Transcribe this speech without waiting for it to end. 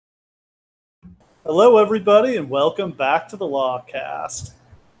Hello, everybody, and welcome back to the Lawcast.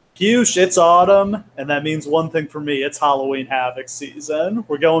 Huge, it's autumn, and that means one thing for me. It's Halloween Havoc season.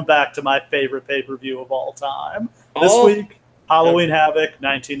 We're going back to my favorite pay-per-view of all time. This All week, Halloween Havoc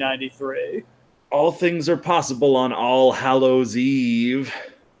 1993, all things are possible on All Hallows Eve.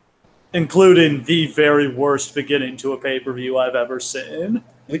 including the very worst beginning to a pay-per-view I've ever seen.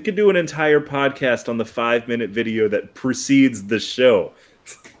 We could do an entire podcast on the 5-minute video that precedes the show.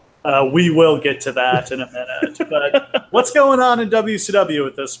 We will get to that in a minute. But what's going on in WCW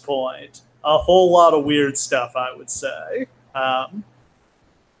at this point? A whole lot of weird stuff, I would say.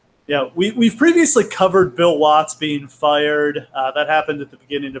 We've previously covered Bill Watts being fired. That happened at the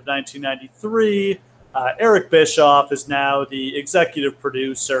beginning of 1993. Eric Bischoff is now the executive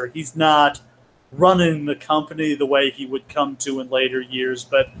producer. He's not running the company the way he would come to in later years,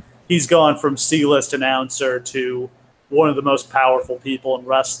 but he's gone from C-list announcer to one of the most powerful people in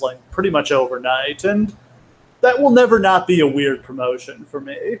wrestling pretty much overnight. And that will never not be a weird promotion for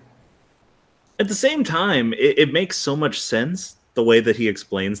me. At the same time, it makes so much sense the way that he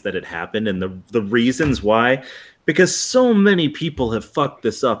explains that it happened and the reasons why, because so many people have fucked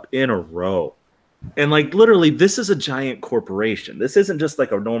this up in a row. And like literally, this is a giant corporation. This isn't just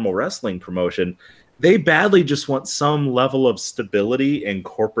like a normal wrestling promotion. They badly just want some level of stability and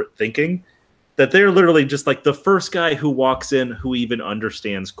corporate thinking that they're literally just like the first guy who walks in who even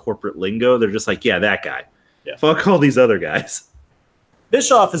understands corporate lingo. They're just like, yeah, that guy. Yeah. Fuck all these other guys.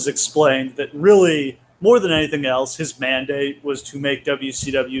 Bischoff has explained that really, more than anything else, his mandate was to make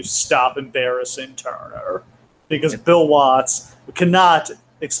WCW stop embarrassing Turner. Because Bill Watts cannot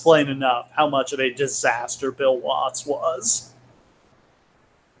explain enough how much of a disaster Bill Watts was.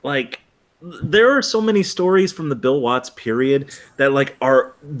 Like, there are so many stories from the Bill Watts period that like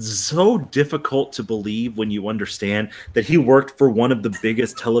are so difficult to believe when you understand that he worked for one of the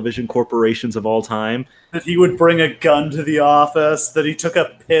biggest television corporations of all time. That he would bring a gun to the office, that he took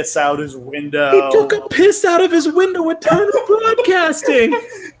a piss out his window. He took a piss out of his window at Turner Broadcasting.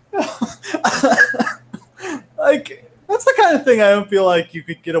 Like, that's the kind of thing I don't feel like you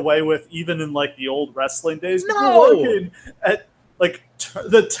could get away with even in like the old wrestling days. No! You're working at like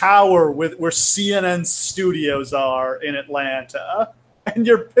the tower where CNN studios are in Atlanta, and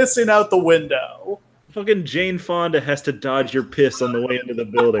you're pissing out the window. Fucking Jane Fonda has to dodge your piss on the way into the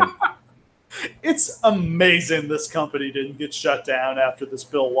building. It's amazing this company didn't get shut down after this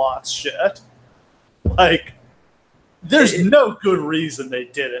Bill Watts shit. Like, there's no good reason they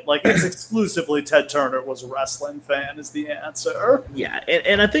did it. Like, it's exclusively Ted Turner was a wrestling fan is the answer. Yeah,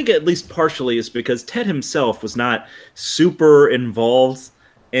 and I think at least partially is because Ted himself was not super involved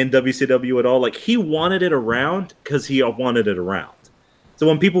in WCW at all. Like, he wanted it around because he wanted it around. So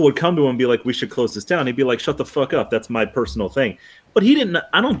when people would come to him and be like, we should close this down, he'd be like, shut the fuck up. That's my personal thing. But he didn't.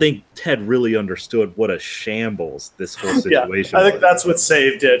 I don't think Ted really understood what a shambles this whole situation was. I think that's what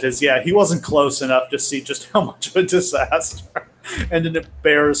saved it. He wasn't close enough to see just how much of a disaster and an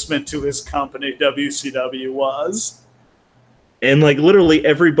embarrassment to his company WCW was. And like literally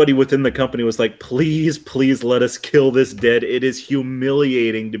everybody within the company was like, please, please let us kill this dead. It is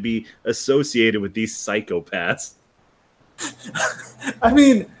humiliating to be associated with these psychopaths. I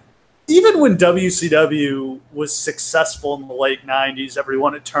mean, even when WCW was successful in the late 90s,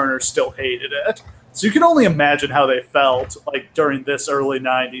 everyone at Turner still hated it. So you can only imagine how they felt like during this early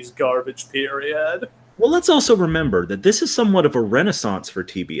 90s garbage period. Well, let's also remember that this is somewhat of a renaissance for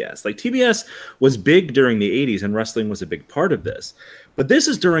TBS. Like, TBS was big during the 80s, and wrestling was a big part of this. But this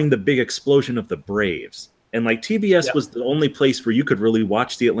is during the big explosion of the Braves. And, like, TBS was the only place where you could really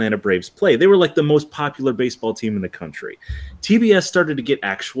watch the Atlanta Braves play. They were, like, the most popular baseball team in the country. TBS started to get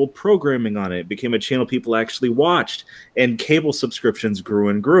actual programming on it. It became a channel people actually watched, and cable subscriptions grew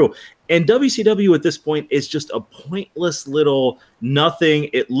and grew. And WCW at this point is just a pointless little nothing.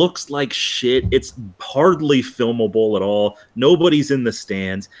 It looks like shit. It's hardly filmable at all. Nobody's in the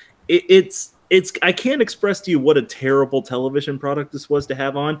stands. It's I can't express to you what a terrible television product this was to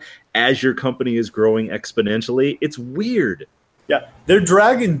have on as your company is growing exponentially. It's weird. Yeah, they're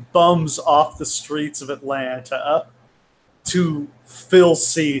dragging bums off the streets of Atlanta to fill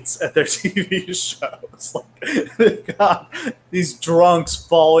seats at their TV shows. Like, they've got these drunks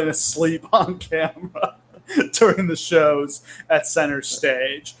falling asleep on camera during the shows at center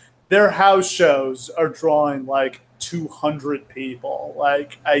stage. Their house shows are drawing like 200 people.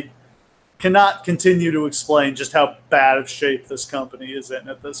 Like, I cannot continue to explain just how bad of shape this company is in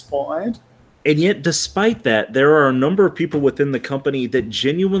at this point. And yet, despite that, there are a number of people within the company that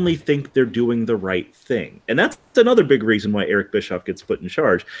genuinely think they're doing the right thing. And that's another big reason why Eric Bischoff gets put in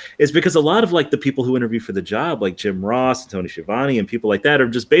charge, is because a lot of like the people who interview for the job, like Jim Ross, and Tony Schiavone, and people like that, are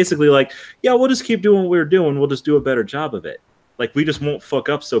just basically like, yeah, we'll just keep doing what we're doing. We'll just do a better job of it. Like, we just won't fuck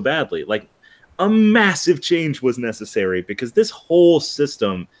up so badly. Like, a massive change was necessary because this whole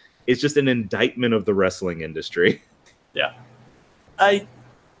system is just an indictment of the wrestling industry. Yeah.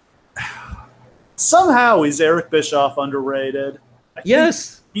 Somehow is Eric Bischoff underrated.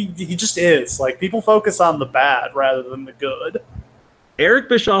 Yes. He just is. Like, people focus on the bad rather than the good. Eric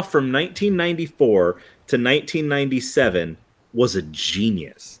Bischoff from 1994 to 1997 was a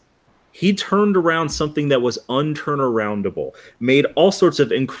genius. He turned around something that was unturnaroundable, made all sorts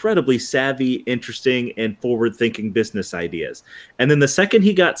of incredibly savvy, interesting, and forward-thinking business ideas. And then the second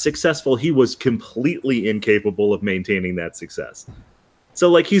he got successful, he was completely incapable of maintaining that success. So,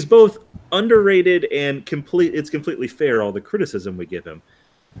 like, he's both underrated and it's completely fair, all the criticism we give him.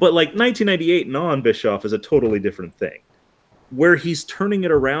 But, like, 1998 and on, Bischoff is a totally different thing. Where he's turning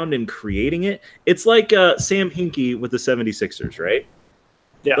it around and creating it, it's like Sam Hinkie with the 76ers, right?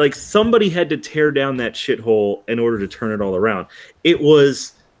 Yeah. Like, somebody had to tear down that shithole in order to turn it all around. It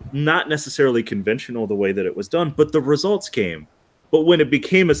was not necessarily conventional the way that it was done, but the results came. But when it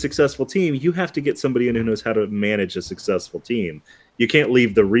became a successful team, you have to get somebody in who knows how to manage a successful team. You can't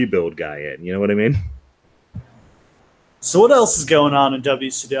leave the rebuild guy in. You know what I mean? So what else is going on in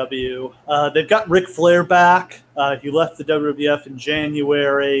WCW? They've got Ric Flair back. He left the WWF in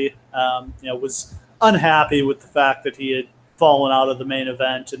January. Was unhappy with the fact that he had fallen out of the main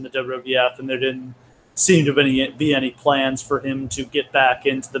event in the WWF, and there didn't seem to be any plans for him to get back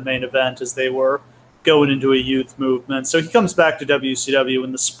into the main event as they were going into a youth movement. So he comes back to WCW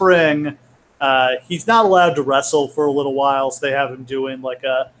in the spring. He's not allowed to wrestle for a little while, so they have him doing like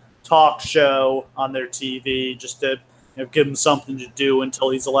a talk show on their TV just to give him something to do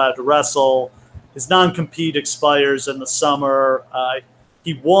until he's allowed to wrestle. His non-compete expires in the summer.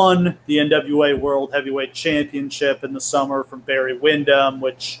 He won the NWA World Heavyweight Championship in the summer from Barry Windham,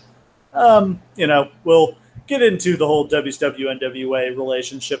 which, we'll get into the whole WCW-NWA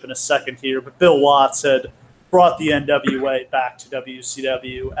relationship in a second here. But Bill Watts had brought the NWA back to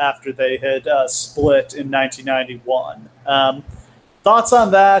WCW after they had split in 1991. Thoughts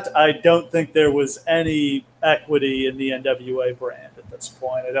on that? I don't think there was any equity in the NWA brand at this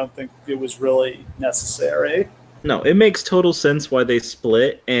point. I don't think it was really necessary. No, it makes total sense why they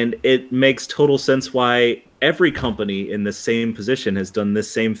split, and it makes total sense why every company in the same position has done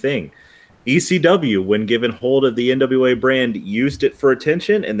this same thing. ECW, when given hold of the NWA brand, used it for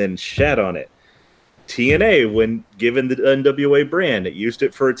attention and then shat on it. TNA, when given the NWA brand, it used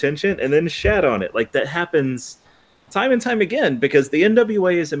it for attention and then shat on it. Like, that happens time and time again because the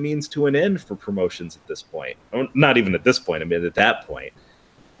NWA is a means to an end for promotions at this point. Not even at this point, I mean at that point.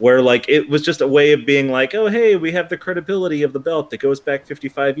 Where, like, it was just a way of being like, oh, hey, we have the credibility of the belt that goes back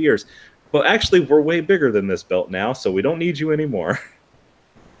 55 years. But actually, we're way bigger than this belt now, so we don't need you anymore.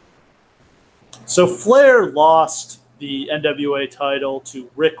 So Flair lost the NWA title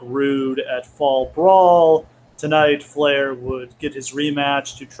to Rick Rude at Fall Brawl. Tonight, Flair would get his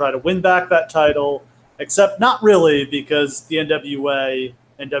rematch to try to win back that title, except not really because the NWA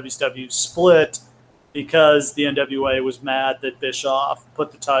and WCW split because the NWA was mad that Bischoff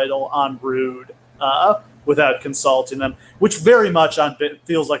put the title on Rude without consulting them, which very much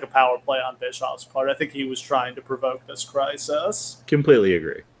feels like a power play on Bischoff's part. I think he was trying to provoke this crisis. Completely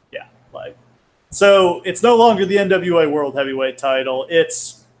agree. Yeah, so it's no longer the NWA World Heavyweight title.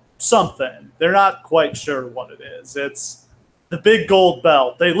 It's something. They're not quite sure what it is. It's the big gold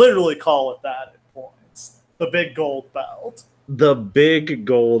belt. They literally call it that at points. The big gold belt. The big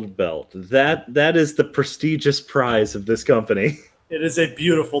gold belt. That is the prestigious prize of this company. It is a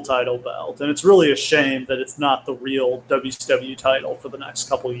beautiful title belt, and it's really a shame that it's not the real WCW title for the next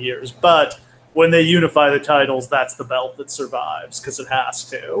couple of years. But when they unify the titles, that's the belt that survives because it has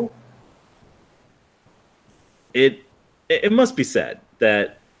to. It must be said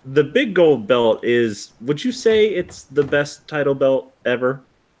that the big gold belt is, would you say it's the best title belt ever?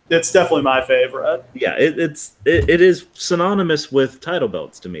 It's definitely my favorite. Yeah, it is synonymous with title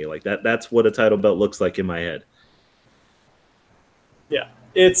belts to me. Like that's what a title belt looks like in my head. Yeah,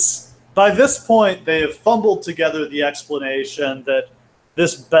 it's by this point they have fumbled together the explanation that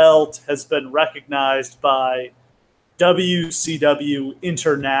this belt has been recognized by WCW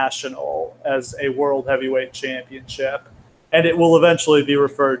International as a World Heavyweight Championship, and it will eventually be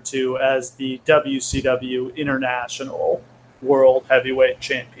referred to as the WCW International World Heavyweight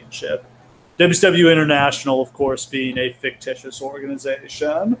Championship. WCW International, of course, being a fictitious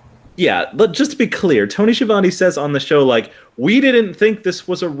organization. Yeah, but just to be clear, Tony Schiavone says on the show, like, we didn't think this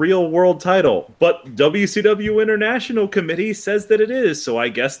was a real world title, but WCW International Committee says that it is, so I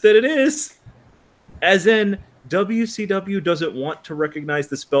guess that it is. As in, WCW doesn't want to recognize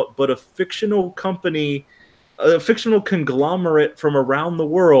this belt, but a fictional company, a fictional conglomerate from around the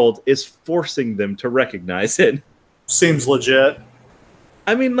world is forcing them to recognize it. Seems legit.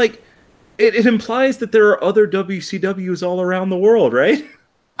 I mean, like, it implies that there are other WCWs all around the world, right?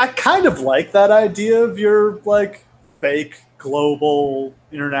 I kind of like that idea of your like fake global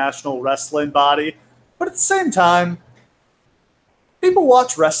international wrestling body, but at the same time, people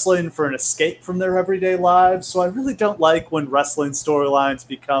watch wrestling for an escape from their everyday lives, so I really don't like when wrestling storylines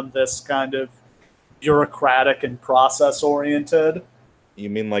become this kind of bureaucratic and process oriented. You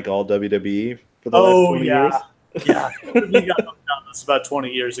mean like all WWE for the last 20 years? Yeah. We got done this about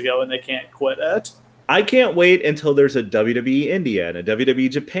 20 years ago and they can't quit it. I can't wait until there's a WWE India and a WWE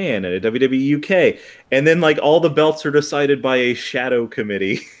Japan and a WWE UK, and then like all the belts are decided by a shadow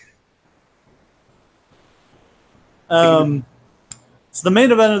committee. So the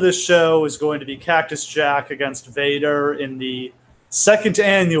main event of this show is going to be Cactus Jack against Vader in the second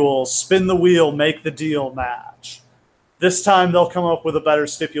annual Spin the Wheel, Make the Deal match. This time they'll come up with a better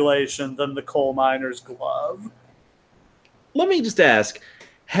stipulation than the coal miner's glove. Let me just ask,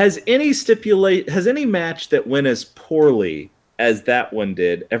 has any match that went as poorly as that one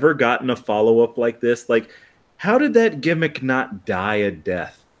did ever gotten a follow-up like this? Like, how did that gimmick not die a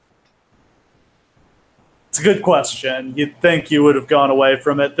death? It's a good question. You'd think you would have gone away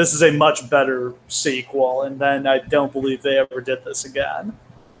from it. This is a much better sequel, and then I don't believe they ever did this again.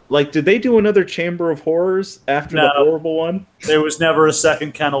 Like, did they do another Chamber of Horrors after the horrible one? There was never a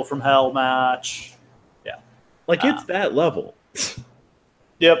second Kennel from Hell match. Yeah. Like, it's that level.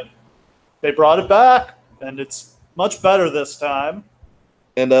 Yep. They brought it back, and it's much better this time.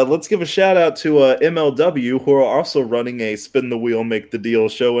 And let's give a shout out to MLW, who are also running a Spin the Wheel, Make the Deal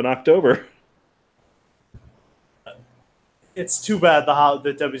show in October. It's too bad the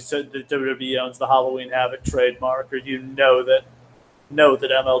WWE owns the Halloween Havoc trademark, or you know that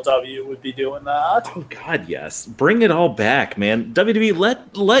MLW would be doing that. Oh God, yes! Bring it all back, man. WWE,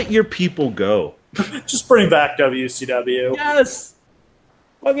 let your people go. Just bring back WCW. Yes.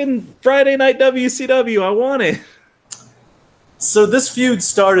 Fucking Friday Night WCW, I want it. So this feud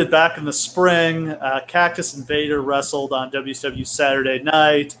started back in the spring. Cactus and Vader wrestled on WCW Saturday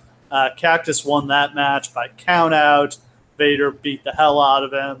night. Cactus won that match by countout. Vader beat the hell out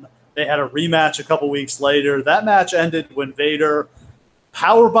of him. They had a rematch a couple weeks later. That match ended when Vader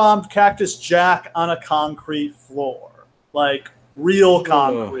powerbombed Cactus Jack on a concrete floor. Like, real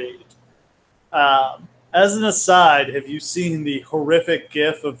concrete. As an aside, have you seen the horrific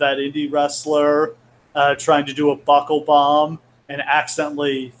gif of that indie wrestler trying to do a buckle bomb and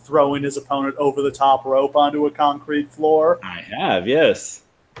accidentally throwing his opponent over the top rope onto a concrete floor? I have, yes.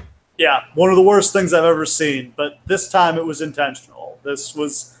 Yeah, one of the worst things I've ever seen, but this time it was intentional. This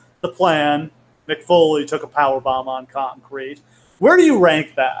was the plan. Mick Foley took a powerbomb on concrete. Where do you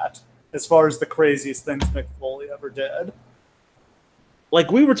rank that as far as the craziest things Mick Foley ever did?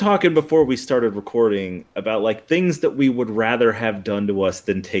 Like, we were talking before we started recording about like things that we would rather have done to us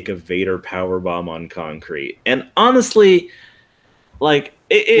than take a Vader powerbomb on concrete. And honestly, like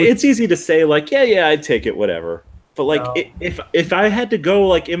it's easy to say like, yeah, I'd take it, whatever. But like, if I had to go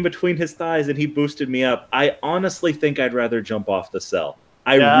like in between his thighs and he boosted me up, I honestly think I'd rather jump off the cell.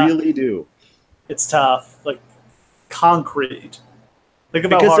 I really do. It's tough, like concrete. Think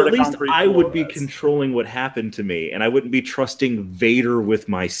about because how hard at least I would be is. controlling what happened to me, and I wouldn't be trusting Vader with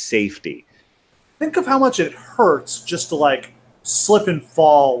my safety. Think of how much it hurts just to like slip and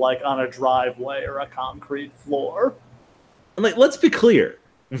fall like on a driveway or a concrete floor. And like, let's be clear,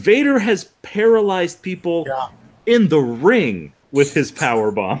 Vader has paralyzed people in the ring with his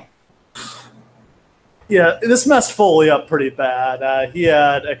powerbomb. Yeah, this messed Foley up pretty bad. He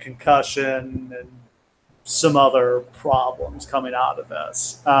had a concussion and some other problems coming out of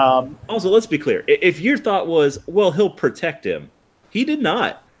this. Also, let's be clear. If your thought was, well, he'll protect him, he did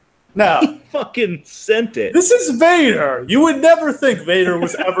not. No. He fucking sent it. This is Vader. You would never think Vader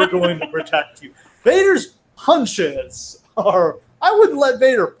was ever going to protect you. Vader's punches are... I wouldn't let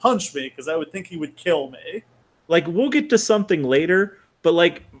Vader punch me because I would think he would kill me. Like, we'll get to something later, but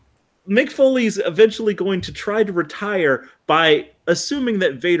like, Mick Foley's eventually going to try to retire by assuming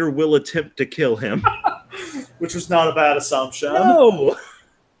that Vader will attempt to kill him. Which was not a bad assumption. No!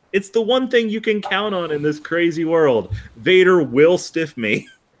 It's the one thing you can count on in this crazy world. Vader will stiff me.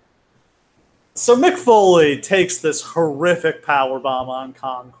 So Mick Foley takes this horrific powerbomb on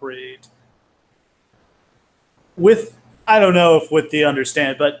concrete with... I don't know if with the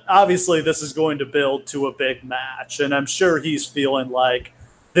understand, but obviously this is going to build to a big match, and I'm sure he's feeling like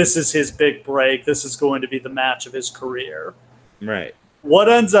this is his big break. This is going to be the match of his career. Right. What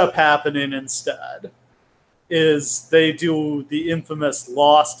ends up happening instead is they do the infamous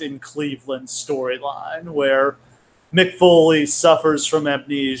Lost in Cleveland storyline where Mick Foley suffers from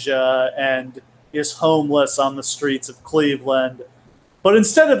amnesia and is homeless on the streets of Cleveland. But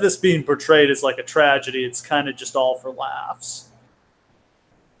instead of this being portrayed as like a tragedy, it's kind of just all for laughs.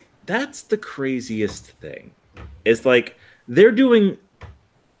 That's the craziest thing. It's like they're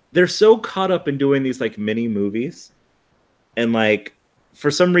so caught up in doing these like mini movies, and like for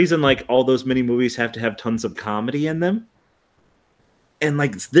some reason like all those mini movies have to have tons of comedy in them. And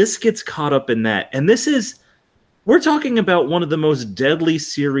like this gets caught up in that. And we're talking about one of the most deadly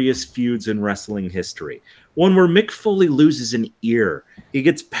serious feuds in wrestling history. One where Mick Foley loses an ear. He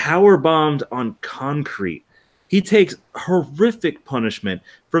gets power bombed on concrete. He takes horrific punishment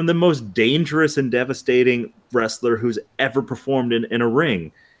from the most dangerous and devastating wrestler who's ever performed in a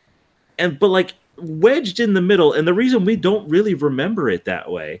ring. But like wedged in the middle, and the reason we don't really remember it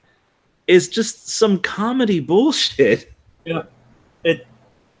that way is just some comedy bullshit. Yeah.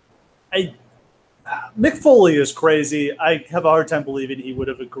 Mick Foley is crazy. I have a hard time believing he would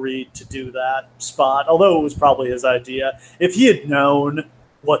have agreed to do that spot, although it was probably his idea. If he had known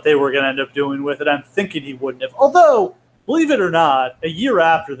what they were going to end up doing with it, I'm thinking he wouldn't have. Although, believe it or not, a year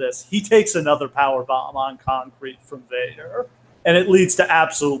after this, he takes another power bomb on concrete from Vader, and it leads to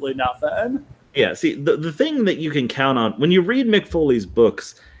absolutely nothing. Yeah, see, the thing that you can count on, when you read Mick Foley's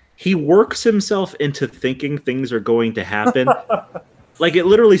books, he works himself into thinking things are going to happen. Like, it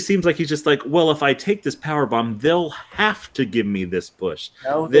literally seems like he's just like, well, if I take this power bomb, they'll have to give me this push.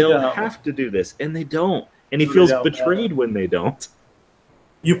 No, they'll have to do this. And they don't. And he feels betrayed when they don't.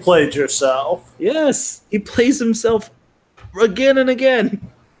 You played yourself. Yes. He plays himself again and again.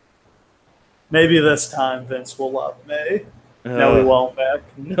 Maybe this time Vince will love me. No, he won't, Mick.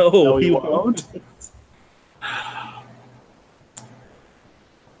 No, he won't.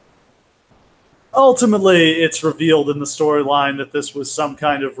 Ultimately, it's revealed in the storyline that this was some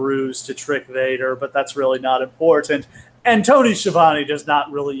kind of ruse to trick Vader, but that's really not important. And Tony Schiavone does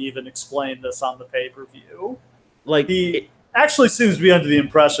not really even explain this on the pay-per-view. Like, he actually seems to be under the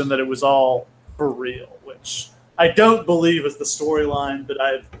impression that it was all for real, which I don't believe is the storyline, but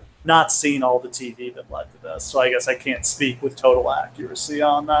I've not seen all the TV that led to this, so I guess I can't speak with total accuracy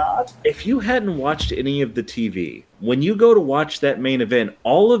on that. If you hadn't watched any of the TV, when you go to watch that main event,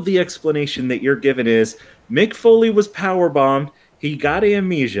 all of the explanation that you're given is Mick Foley was powerbombed, he got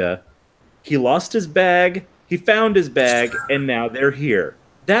amnesia, he lost his bag, he found his bag, and now they're here.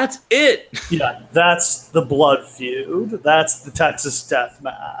 That's it. Yeah, that's the blood feud. That's the Texas Death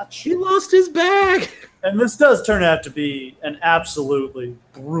Match. He lost his bag. And this does turn out to be an absolutely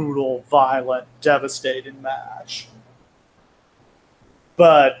brutal, violent, devastating match.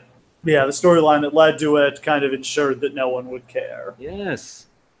 But, yeah, the storyline that led to it kind of ensured that no one would care. Yes.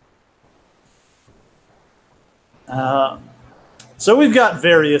 So we've got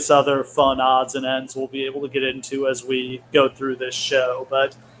various other fun odds and ends we'll be able to get into as we go through this show.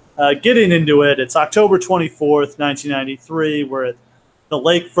 But getting into it, it's October 24th, 1993. We're at the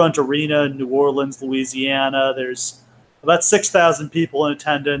Lakefront Arena in New Orleans, Louisiana. There's about 6,000 people in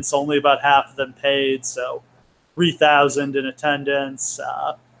attendance, only about half of them paid, so 3,000 in attendance.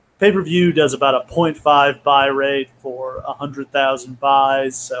 Pay-per-view does about a 0.5 buy rate for 100,000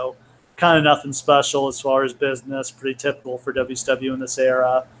 buys, so kind of nothing special as far as business, pretty typical for WCW in this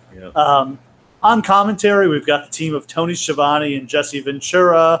era. Yep. On commentary, we've got the team of Tony Schiavone and Jesse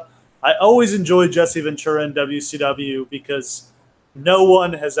Ventura. I always enjoyed Jesse Ventura in WCW because no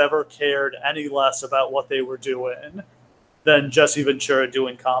one has ever cared any less about what they were doing than Jesse Ventura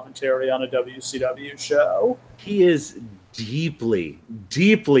doing commentary on a WCW show. He is deeply,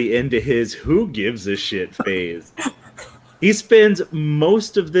 deeply into his who gives a shit phase. He spends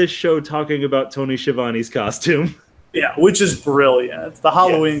most of this show talking about Tony Schiavone's costume. Yeah, which is brilliant. The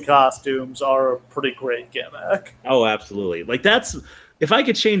Halloween costumes are a pretty great gimmick. Oh, absolutely. Like, that's... If I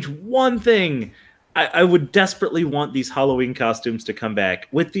could change one thing, I would desperately want these Halloween costumes to come back,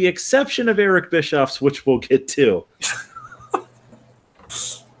 with the exception of Eric Bischoff's, which we'll get to.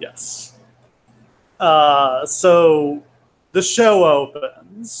 Yes. So the show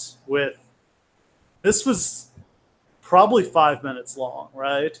opens with... This was probably 5 minutes long,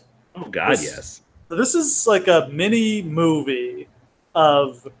 right? Oh, God, yes. This is like a mini movie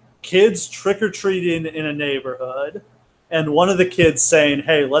of kids trick-or-treating in a neighborhood, and one of the kids saying,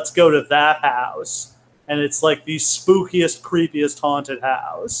 hey, let's go to that house. And it's like the spookiest, creepiest haunted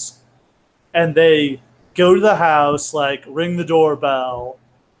house. And they go to the house, like ring the doorbell,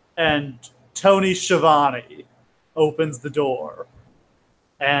 and Tony Schiavone opens the door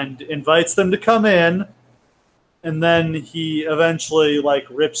and invites them to come in, and then he eventually like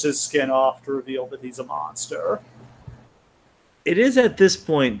rips his skin off to reveal that he's a monster. It is at this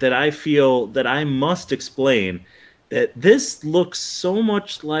point that I feel that I must explain that this looks so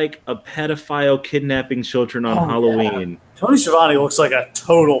much like a pedophile kidnapping children on Halloween. Yeah. Tony Schiavone looks like a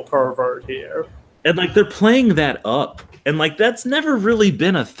total pervert here. And like they're playing that up. And like that's never really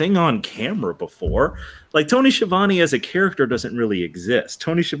been a thing on camera before. Like Tony Schiavone as a character doesn't really exist.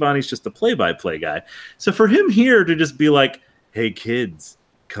 Tony Schiavone's just the play-by-play guy. So for him here to just be like, "Hey kids,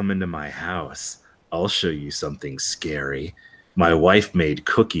 come into my house. I'll show you something scary. My wife made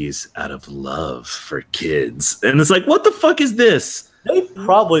cookies out of love for kids." And it's like, what the fuck is this? They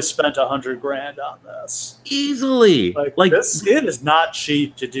probably spent $100,000 on this. Easily. Like this, it is not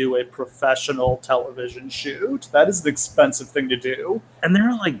cheap to do a professional television shoot. That is an expensive thing to do. And there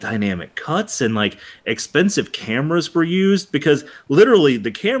are like dynamic cuts and like expensive cameras were used, because literally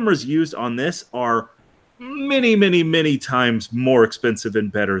the cameras used on this are many, many, many times more expensive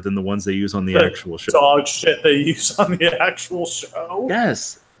and better than the ones they use on the actual show. Dog shit they use on the actual show.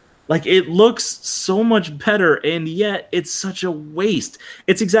 Yes. Like, it looks so much better, and yet it's such a waste.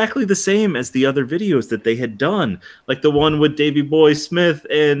 It's exactly the same as the other videos that they had done. Like the one with Davey Boy Smith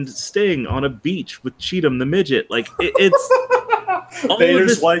and Sting on a beach with Cheatham the Midget. Like, it's...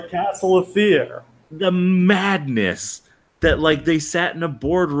 Vader's White Castle of Fear. The madness that, like, they sat in a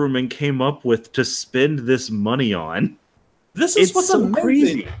boardroom and came up with to spend this money on. This is what's so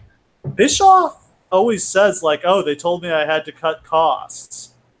crazy. Bischoff always says, like, oh, they told me I had to cut costs.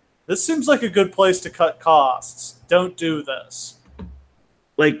 This seems like a good place to cut costs. Don't do this.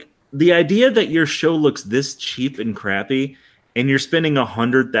 Like, the idea that your show looks this cheap and crappy, and you're spending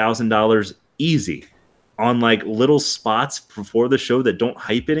 $100,000 easy on, like, little spots before the show that don't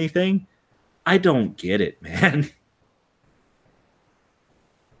hype anything, I don't get it, man.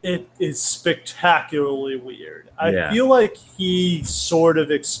 It is spectacularly weird. I feel like he sort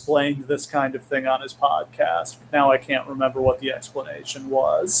of explained this kind of thing on his podcast. Now I can't remember what the explanation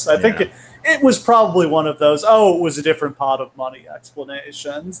was. I think it was probably one of those, oh, it was a different pot of money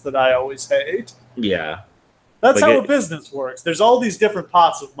explanations that I always hate. Yeah. That's like how a business works. There's all these different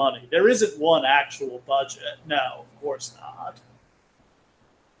pots of money. There isn't one actual budget. No, of course not.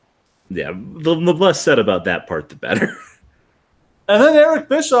 Yeah, the less said about that part, the better. And then Eric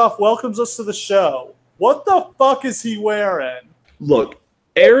Bischoff welcomes us to the show. What the fuck is he wearing? Look,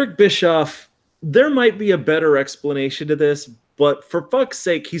 Eric Bischoff, there might be a better explanation to this, but for fuck's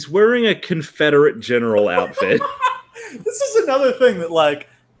sake, he's wearing a Confederate general outfit. This is another thing that, like,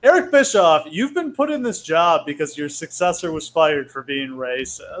 Eric Bischoff, you've been put in this job because your successor was fired for being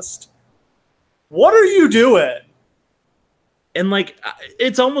racist. What are you doing? And, like,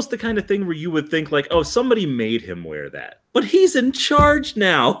 it's almost the kind of thing where you would think, like, oh, somebody made him wear that. But he's in charge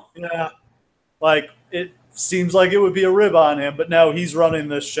now. Yeah. Like, it seems like it would be a rib on him, but no, he's running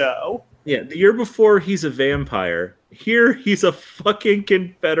this show. Yeah, the year before, he's a vampire. Here, he's a fucking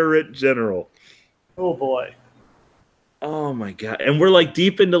Confederate general. Oh, boy. Oh, my God. And we're, like,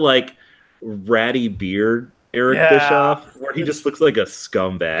 deep into, like, ratty beard Eric Bischoff, where he just looks like a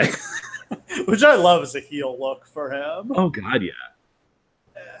scumbag. Which I love as a heel look for him. Oh, God, yeah.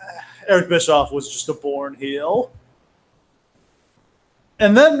 Eric Bischoff was just a born heel.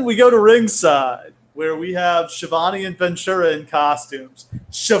 And then we go to ringside, where we have Schiavone and Ventura in costumes.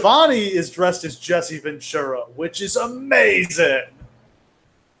 Schiavone is dressed as Jesse Ventura, which is amazing.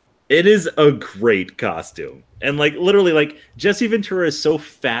 It is a great costume. And, like, literally, like, Jesse Ventura is so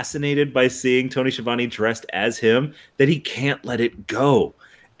fascinated by seeing Tony Schiavone dressed as him that he can't let it go.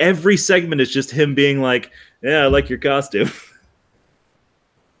 Every segment is just him being like, yeah, I like your costume.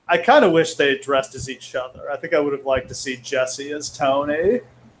 I kind of wish they had dressed as each other. I think I would have liked to see Jesse as Tony.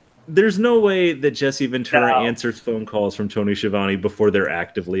 There's no way that Jesse Ventura answers phone calls from Tony Schiavone before they're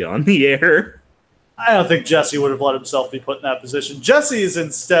actively on the air. I don't think Jesse would have let himself be put in that position. Jesse is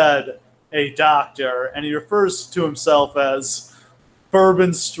instead a doctor, and he refers to himself as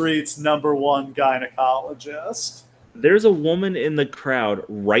Bourbon Street's #1 gynecologist. There's a woman in the crowd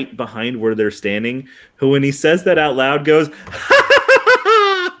right behind where they're standing who, when he says that out loud, goes,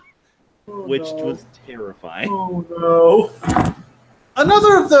 which was terrifying. Oh, no.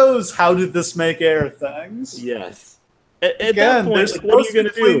 Another of those how did this make air things. Yes. At that point, like, what are you going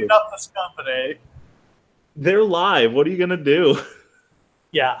to do? Clean up this company. They're live. What are you going to do?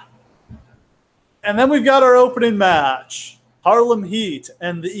 Yeah. And then we've got our opening match. Harlem Heat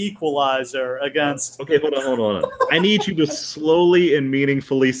and the Equalizer against... Okay, hold on. I need you to slowly and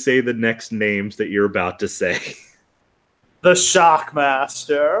meaningfully say the next names that you're about to say. The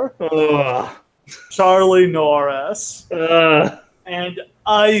Shockmaster, Charlie Norris, and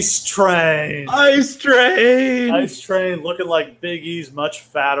Ice Train. Ice Train! Ice Train looking like Big E's much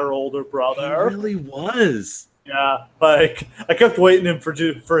fatter older brother. He really was. Yeah, like, I kept waiting for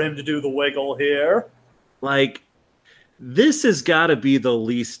him to do the wiggle here. Like, this has got to be the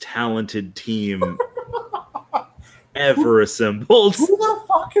least talented team ever assembled. Who the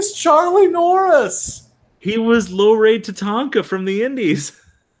fuck is Charlie Norris? He was Low-Ray Tatanka from the Indies.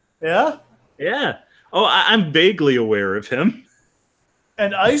 Yeah? Yeah. Oh, I'm vaguely aware of him.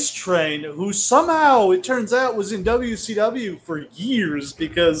 And Ice Train, who somehow, it turns out, was in WCW for years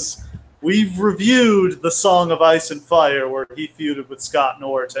because we've reviewed the Song of Ice and Fire where he feuded with Scott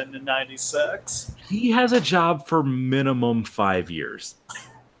Norton in '96. He has a job for minimum 5 years.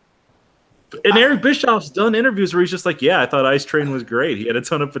 And Eric Bischoff's done interviews where he's just like, yeah, I thought Ice Train was great. He had a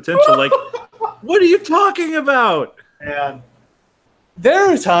ton of potential. Like, what are you talking about? And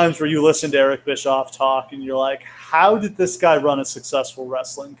there are times where you listen to Eric Bischoff talk and you're like, how did this guy run a successful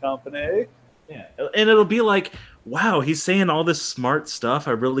wrestling company? Yeah. And it'll be like, wow, he's saying all this smart stuff.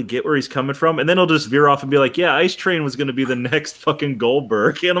 I really get where he's coming from. And then he'll just veer off and be like, yeah, Ice Train was going to be the next fucking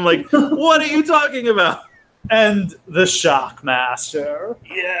Goldberg. And I'm like, what are you talking about? And the Shockmaster.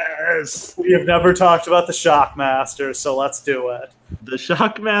 Yes. We have never talked about the Shockmaster, so let's do it. The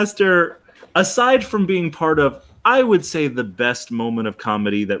Shockmaster, aside from being part of, I would say, the best moment of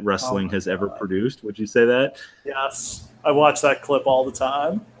comedy that wrestling has ever produced. Would you say that? Yes. I watch that clip all the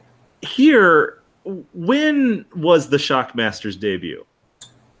time. Here, when was the Shockmaster's debut?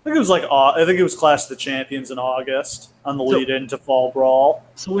 I think it was Clash of the Champions in August on the lead into Fall Brawl.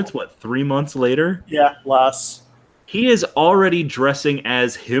 So it's what, 3 months later? Yeah, less. He is already dressing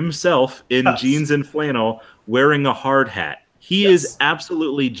as himself in jeans and flannel, wearing a hard hat. He is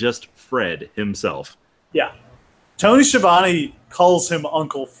absolutely just Fred himself. Yeah. Tony Schiavone calls him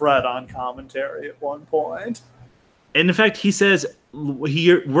Uncle Fred on commentary at one point. And in fact, he says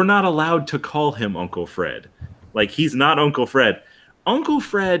we're not allowed to call him Uncle Fred. Like, he's not Uncle Fred. Uncle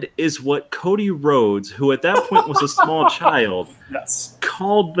Fred is what Cody Rhodes, who at that point was a small child,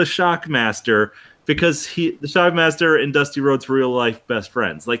 called the Shockmaster because the Shockmaster and Dusty Rhodes were real life best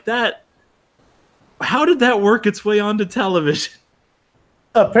friends. Like that. How did that work its way onto television?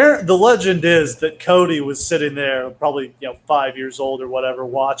 Apparently, the legend is that Cody was sitting there, probably 5 years old or whatever,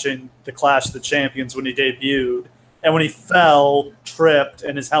 watching the Clash of the Champions when he debuted, and when he fell, tripped,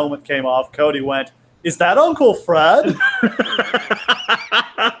 and his helmet came off, Cody went, "Is that Uncle Fred?"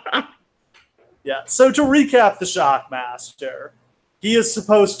 Yeah. So to recap the Shockmaster, he is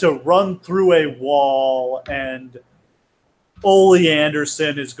supposed to run through a wall, and Ole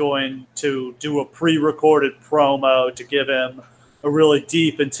Anderson is going to do a pre-recorded promo to give him a really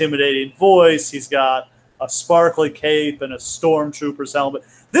deep, intimidating voice. He's got a sparkly cape and a stormtrooper's helmet.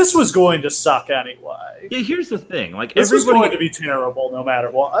 This was going to suck anyway. Yeah, here's the thing. Like, this was going to be terrible no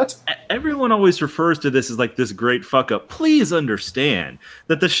matter what. Everyone always refers to this as like this great fuck up. Please understand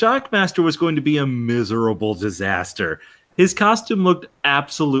that the Shockmaster was going to be a miserable disaster. His costume looked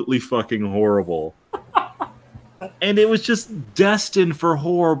absolutely fucking horrible. And it was just destined for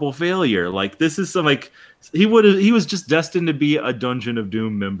horrible failure. Like, this is some, like, he was just destined to be a Dungeon of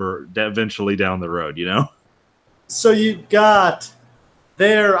Doom member eventually down the road, you know? So you've got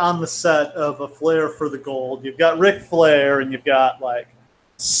there on the set of A Flair for the Gold, you've got Ric Flair, and you've got, like,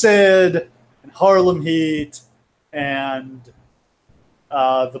 Sid and Harlem Heat and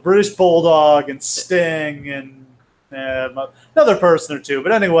the British Bulldog and Sting and another person or two.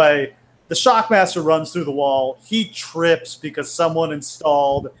 But anyway, the Shockmaster runs through the wall. He trips because someone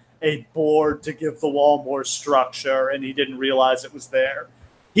installed a board to give the wall more structure, and he didn't realize it was there.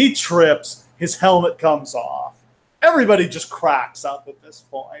 He trips. His helmet comes off. Everybody just cracks up at this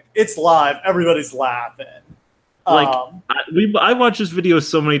point. It's live. Everybody's laughing. Like, I watched this video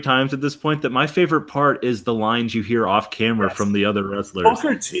so many times at this point that my favorite part is the lines you hear off camera from the other wrestlers.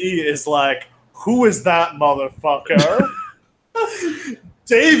 Booker T is like, "Who is that motherfucker?"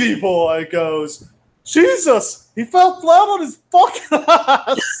 Davey Boy goes, "Jesus, he fell flat on his fucking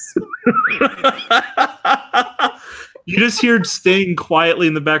ass." You just hear Sting quietly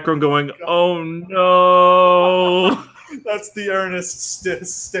in the background going, "Oh no." That's the earnest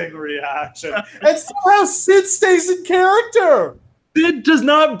Sting reaction. And somehow Sid stays in character. Sid does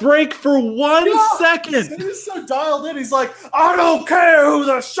not break for 1 second. Sid is so dialed in. He's like, "I don't care who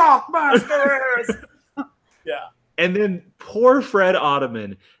the Shockmaster is." Yeah. And then poor Fred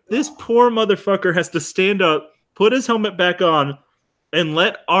Ottoman. This poor motherfucker has to stand up put his helmet back on, and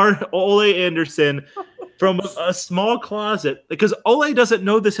let Ole Anderson from a small closet, because Ole doesn't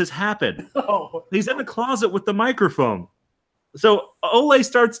know this has happened. Oh. He's in the closet with the microphone. So Ole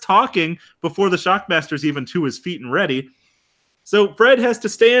starts talking before the Shockmaster's even to his feet and ready. So Fred has to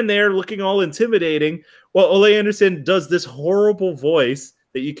stand there looking all intimidating while Ole Anderson does this horrible voice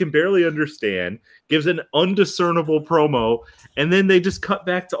that you can barely understand, gives an undiscernible promo, and then they just cut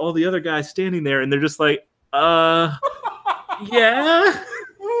back to all the other guys standing there, and they're just like, yeah?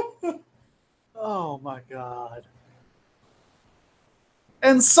 Oh, my God.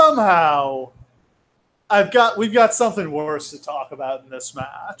 And somehow, we've got something worse to talk about in this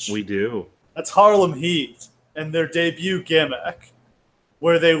match. We do. That's Harlem Heat and their debut gimmick,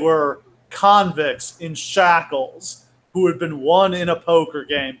 where they were convicts in shackles who had been won in a poker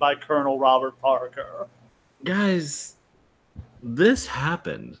game by Colonel Robert Parker. Guys, this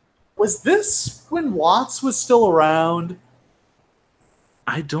happened. Was this when Watts was still around?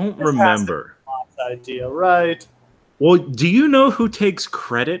 I don't remember. Watts' idea, right? Well, do you know who takes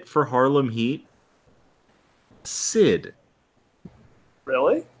credit for Harlem Heat? Sid.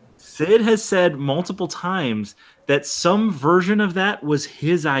 Really? Sid has said multiple times that some version of that was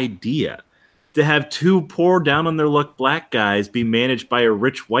his idea. To have two poor, down-on-their-luck black guys be managed by a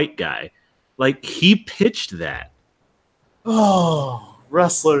rich white guy. Like, he pitched that. Oh,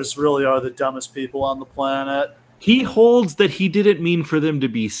 wrestlers really are the dumbest people on the planet. He holds that he didn't mean for them to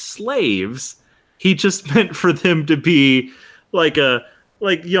be slaves. He just meant for them to be like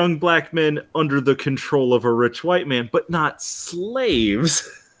young black men under the control of a rich white man, but not slaves.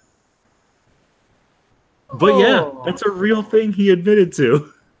 But yeah, that's a real thing he admitted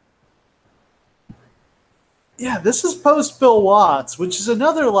to. Yeah, this is post Bill Watts, which is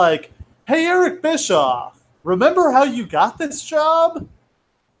another like, hey, Eric Bischoff, remember how you got this job?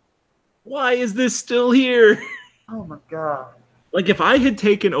 Why is this still here? Oh my God. Like, if I had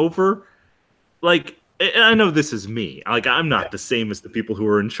taken over, like, and I know this is me. Like, I'm not the same as the people who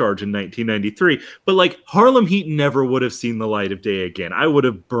were in charge in 1993, but like, Harlem Heat never would have seen the light of day again. I would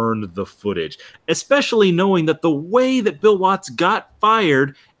have burned the footage, especially knowing that the way that Bill Watts got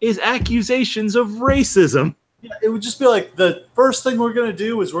fired is accusations of racism. Yeah, it would just be like, the first thing we're going to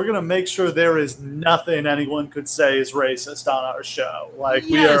do is we're going to make sure there is nothing anyone could say is racist on our show. Like,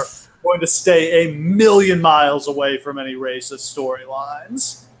 we are going to stay a million miles away from any racist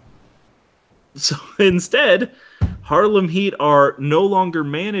storylines. So instead, Harlem Heat are no longer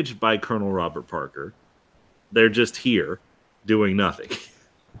managed by Colonel Robert Parker. They're just here doing nothing.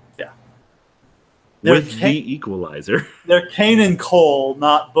 Yeah. With the Equalizer. They're Kane and Cole,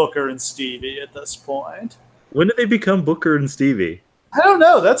 not Booker and Stevie at this point. When did they become Booker and Stevie? I don't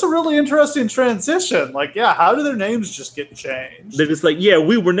know. That's a really interesting transition. Like, yeah, how do their names just get changed? They're just like, yeah,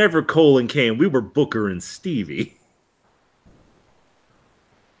 we were never Cole and Kane. We were Booker and Stevie.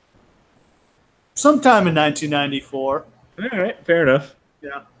 Sometime in 1994. All right, fair enough.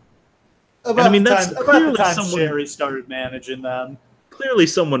 Yeah. About the time Sherry started managing them. Clearly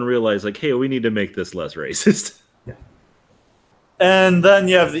someone realized, like, hey, we need to make this less racist. Yeah. And then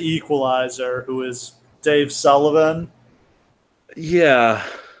you have the Equalizer, who is Dave Sullivan. Yeah.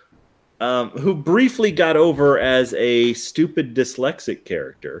 Who briefly got over as a stupid dyslexic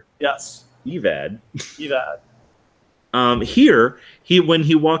character. Yes. Evad. Evad. Here, when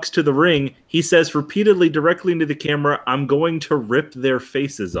he walks to the ring, he says repeatedly directly into the camera, I'm going to rip their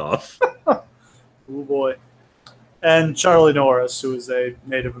faces off. Oh, boy. And Charlie Norris, who is a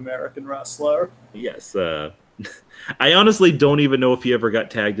Native American wrestler. Yes. I honestly don't even know if he ever got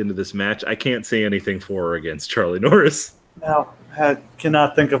tagged into this match. I can't say anything for or against Charlie Norris. No, I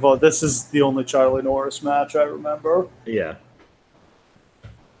cannot think of this is the only Charlie Norris match I remember. Yeah.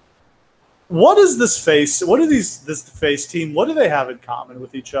 What is this face? What are this face team? What do they have in common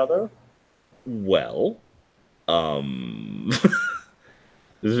with each other? Well,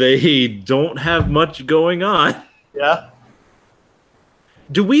 they don't have much going on. Yeah.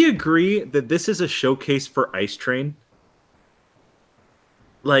 Do we agree that this is a showcase for Ice Train?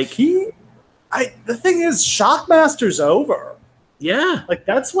 Like, the thing is, Shockmaster's over. Yeah. Like,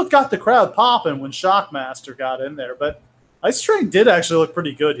 that's what got the crowd popping when Shockmaster got in there. But Ice Train did actually look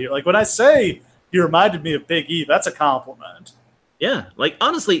pretty good here. Like, when I say he reminded me of Big E, that's a compliment. Yeah. Like,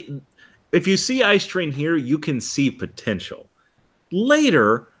 honestly, if you see Ice Train here, you can see potential.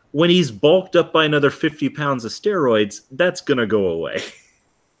 Later, when he's bulked up by another 50 pounds of steroids, that's going to go away.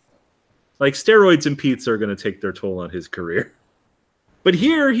 Like, steroids and pizza are going to take their toll on his career. But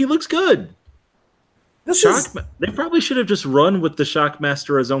here, he looks good. They probably should have just run with the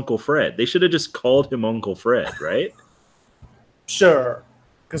Shockmaster as Uncle Fred. They should have just called him Uncle Fred, right? Sure.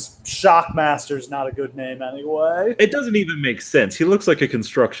 Because Shockmaster's not a good name anyway. It doesn't even make sense. He looks like a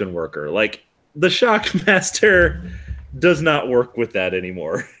construction worker. Like, the Shockmaster does not work with that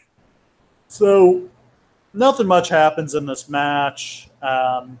anymore. So, nothing much happens in this match.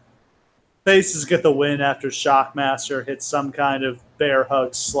 Faces get the win after Shockmaster hits some kind of bear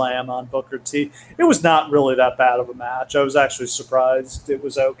hug slam on Booker T. It was not really that bad of a match. I was actually surprised it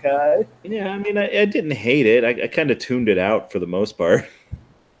was okay. Yeah, I mean, I didn't hate it. I kind of tuned it out for the most part.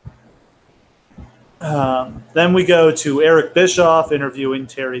 Then we go to Eric Bischoff interviewing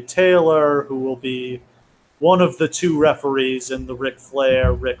Terry Taylor, who will be one of the two referees in the Ric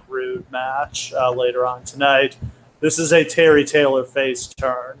Flair-Rick Rude match later on tonight. This is a Terry Taylor face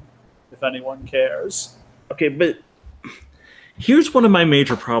turn, if anyone cares. Okay, but here's one of my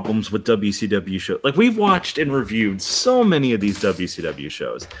major problems with WCW shows. Like, we've watched and reviewed so many of these WCW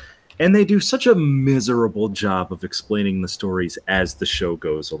shows, and they do such a miserable job of explaining the stories as the show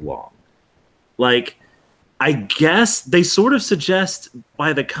goes along. Like, I guess they sort of suggest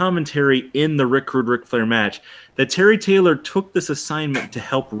by the commentary in the Rick Rude Ric Flair match that Terry Taylor took this assignment to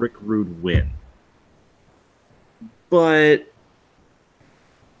help Rick Rude win. But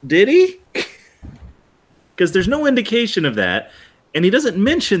did he? Because there's no indication of that, and he doesn't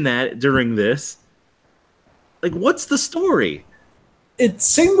mention that during this. Like, what's the story? It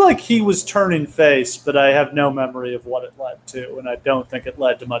seemed like he was turning face, but I have no memory of what it led to, and I don't think it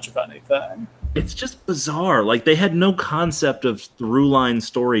led to much of anything. It's just bizarre. Like, they had no concept of through-line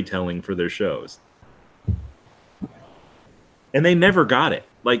storytelling for their shows. And they never got it.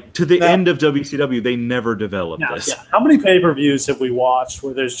 Like, to the end of WCW, they never developed this. Yeah. How many pay-per-views have we watched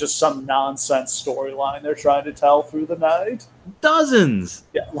where there's just some nonsense storyline they're trying to tell through the night? Dozens!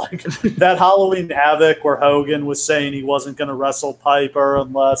 Yeah, like that Halloween Havoc where Hogan was saying he wasn't going to wrestle Piper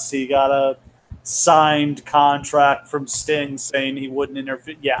unless he got a signed contract from Sting saying he wouldn't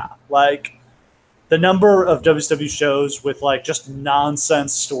interfere. Yeah, like the number of WCW shows with like just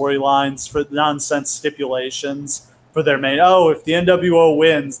nonsense storylines for nonsense stipulations for their main, if the NWO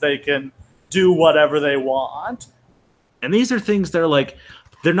wins, they can do whatever they want. And these are things that are like,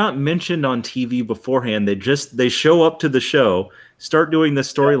 they're not mentioned on TV beforehand. They show up to the show, start doing the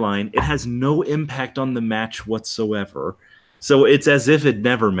storyline. It has no impact on the match whatsoever. So it's as if it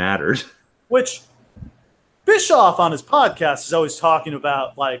never mattered. Which Bischoff on his podcast is always talking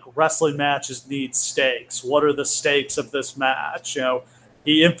about, like, wrestling matches need stakes. What are the stakes of this match? You know,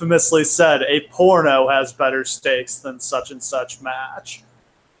 he infamously said a porno has better stakes than such and such match.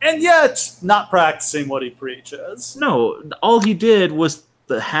 And yet, not practicing what he preaches. No, all he did was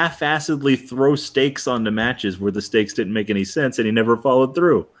the half-assedly throw stakes onto matches where the stakes didn't make any sense, and he never followed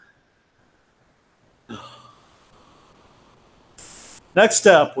through. Next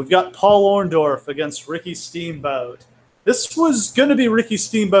up, we've got Paul Orndorff against Ricky Steamboat. This was going to be Ricky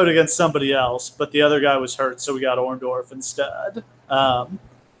Steamboat against somebody else, but the other guy was hurt, so we got Orndorff instead.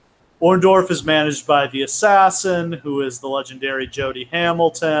 Orndorff is managed by the Assassin, who is the legendary Jody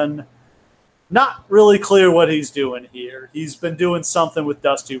Hamilton. Not really clear what he's doing here. He's been doing something with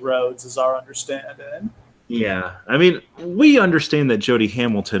Dusty Rhodes, is our understanding. Yeah, I mean, we understand that Jody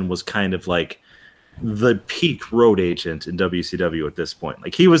Hamilton was kind of like the peak road agent in WCW at this point.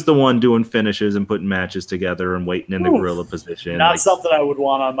 Like, he was the one doing finishes and putting matches together and waiting in the gorilla position. Not something I would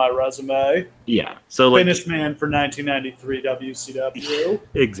want on my resume. Yeah. So, like, finish man for 1993 WCW.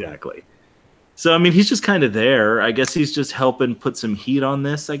 Exactly. So, I mean, he's just kind of there. I guess he's just helping put some heat on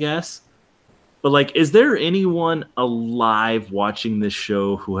this, I guess. But, like, is there anyone alive watching this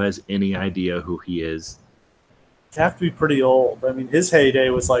show who has any idea who he is? He'd have to be pretty old. I mean, his heyday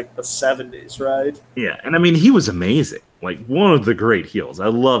was like the 70s, right? Yeah, and I mean, he was amazing. Like, one of the great heels. I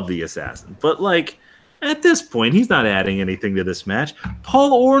love the Assassin. But, like, at this point, he's not adding anything to this match.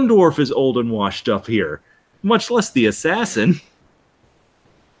 Paul Orndorff is old and washed up here, much less the Assassin.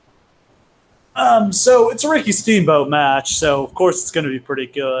 So it's a Ricky Steamboat match, so of course it's going to be pretty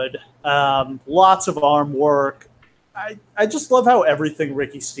good. Lots of arm work. I just love how everything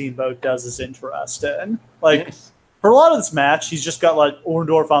Ricky Steamboat does is interesting. Like, yes. For a lot of this match, he's just got, like,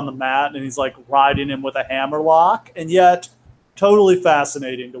 Orndorff on the mat, and he's, like, riding him with a hammerlock, and yet totally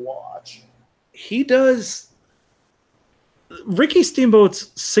fascinating to watch. He does... Ricky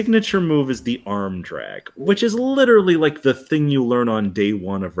Steamboat's signature move is the arm drag, which is literally, like, the thing you learn on day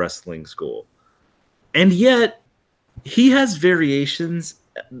one of wrestling school. And yet, he has variations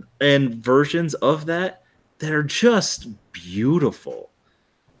and versions of that are just beautiful.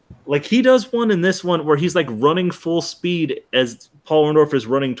 Like, he does one in this one where he's, like, running full speed as Paul Orndorff is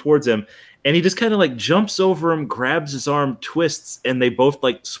running towards him, and he just kind of, like, jumps over him, grabs his arm, twists, and they both,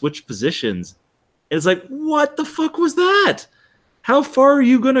 like, switch positions. And it's like, what the fuck was that? How far are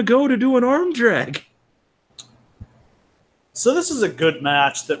you going to go to do an arm drag? So this is a good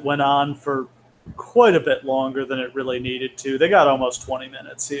match that went on for quite a bit longer than it really needed to. They got almost 20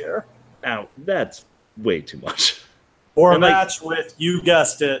 minutes here. Now, that's way too much. For a match with, you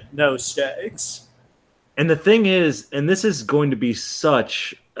guessed it, no stakes. And the thing is, and this is going to be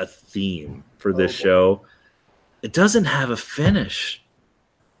such a theme for this show, it doesn't have a finish.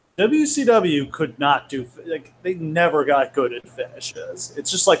 WCW could not do, like, they never got good at finishes. It's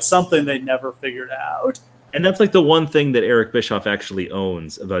just like something they never figured out. And that's like the one thing that Eric Bischoff actually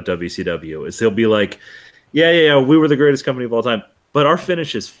owns about WCW is he'll be like, yeah, we were the greatest company of all time, but our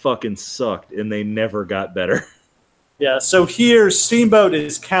finishes fucking sucked and they never got better. Yeah, so here Steamboat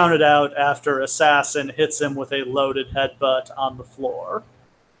is counted out after Assassin hits him with a loaded headbutt on the floor.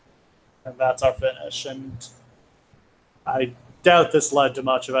 And that's our finish. And I doubt this led to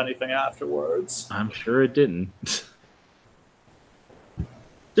much of anything afterwards. I'm sure it didn't.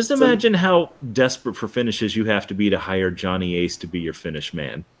 Just imagine how desperate for finishes you have to be to hire Johnny Ace to be your finish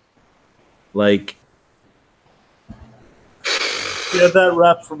man. Like, he had that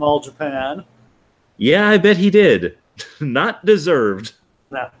rep from All Japan. Yeah, I bet he did. Not deserved.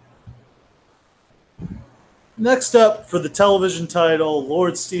 No. Next up, for the television title,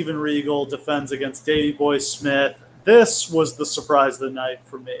 Lord Steven Regal defends against Davey Boy Smith. This was the surprise of the night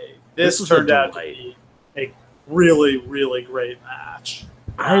for me. This turned out to be a really, really great match.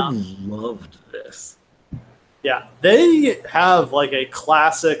 I loved this. Yeah, they have like a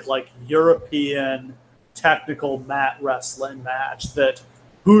classic, like European technical mat wrestling match that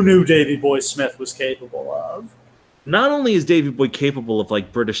who knew Davey Boy Smith was capable of. Not only is Davey Boy capable of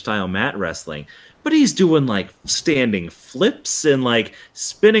like British style mat wrestling, but he's doing like standing flips and like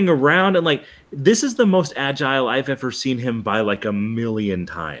spinning around, and like this is the most agile I've ever seen him by like a million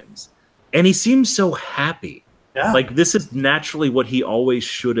times. And he seems so happy. Yeah. Like this is naturally what he always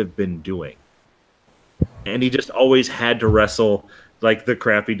should have been doing. And he just always had to wrestle like the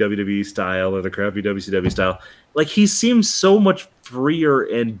crappy WWE style or the crappy WCW style. Like he seems so much freer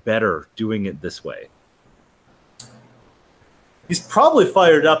and better doing it this way. He's probably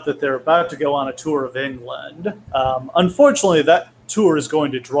fired up that they're about to go on a tour of England. Unfortunately, that tour is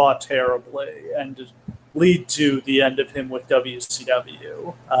going to draw terribly and lead to the end of him with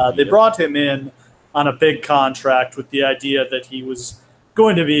WCW. They brought him in on a big contract with the idea that he was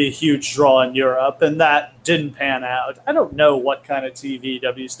going to be a huge draw in Europe, and that didn't pan out. I don't know what kind of TV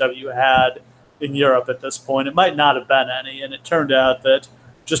WCW had in Europe at this point. It might not have been any, and it turned out that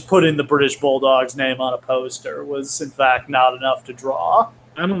just putting the British Bulldog's name on a poster was, in fact, not enough to draw.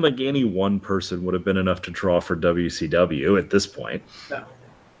 I don't think any one person would have been enough to draw for WCW at this point. No.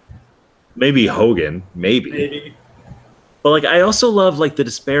 Maybe Hogan, maybe. But like, I also love like the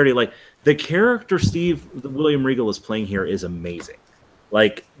disparity. Like the character William Regal is playing here is amazing.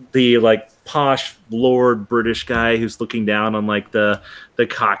 Like the like posh lord British guy who's looking down on like the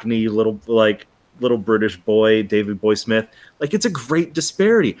Cockney little British boy, David Boy Smith. Like, it's a great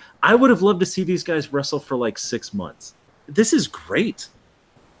disparity. I would have loved to see these guys wrestle for like 6 months. This is great.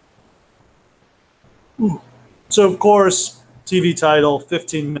 So, of course, TV title,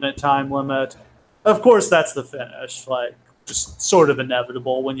 15-minute time limit. Of course, that's the finish. Like, just sort of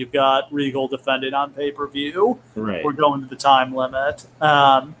inevitable when you've got Regal defending on pay-per-view. Right. We're going to the time limit.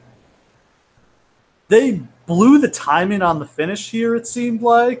 They blew the timing on the finish here, it seemed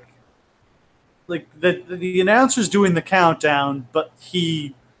like. Like the announcer's doing the countdown, but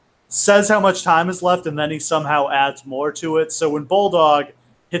he says how much time is left, and then he somehow adds more to it. So when Bulldog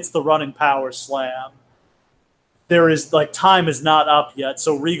hits the running power slam, there is like time is not up yet,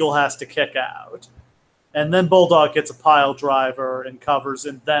 so Regal has to kick out. And then Bulldog gets a pile driver and covers,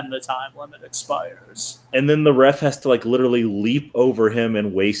 and then the time limit expires. And then the ref has to like literally leap over him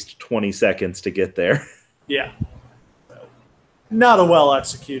and waste 20 seconds to get there. Yeah. Not a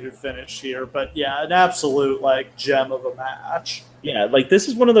well-executed finish here, but yeah, an absolute, like, gem of a match. Yeah, like, this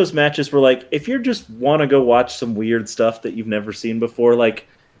is one of those matches where, like, if you just want to go watch some weird stuff that you've never seen before, like,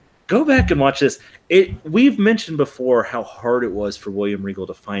 go back and watch this. We've mentioned before how hard it was for William Regal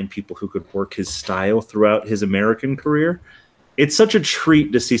to find people who could work his style throughout his American career. It's such a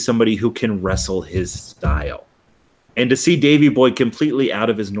treat to see somebody who can wrestle his style. And to see Davey Boy completely out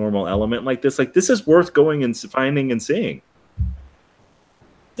of his normal element like this is worth going and finding and seeing.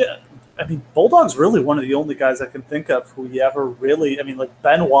 Yeah, I mean, Bulldog's really one of the only guys I can think of who he ever really, I mean, like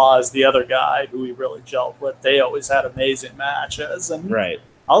Benoit is the other guy who he really gelled with. They always had amazing matches. And right.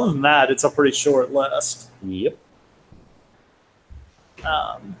 Other than that, it's a pretty short list. Yep.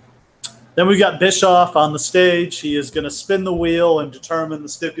 Then we've got Bischoff on the stage. He is going to spin the wheel and determine the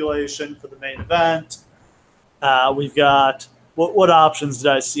stipulation for the main event. We've got What options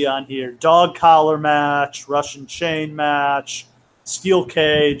did I see on here? Dog collar match, Russian chain match, steel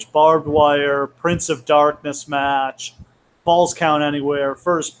cage, barbed wire, Prince of Darkness match, balls count anywhere,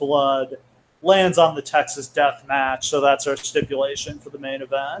 first blood, lands on the Texas death match. So that's our stipulation for the main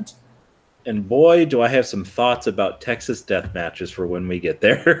event. And boy, do I have some thoughts about Texas death matches for when we get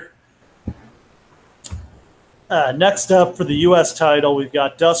there. Next up for the U.S. title, we've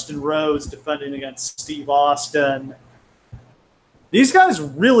got Dustin Rhodes defending against Steve Austin. These guys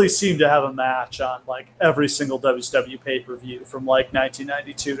really seem to have a match on like every single WCW pay-per-view from like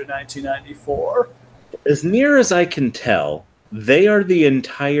 1992 to 1994. As near as I can tell, they are the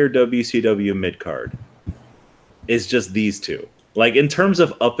entire WCW mid-card. It's just these two. Like, in terms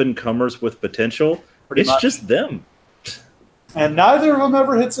of up-and-comers with potential, it's much just them. And neither of them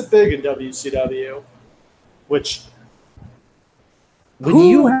ever hits it big in WCW, which...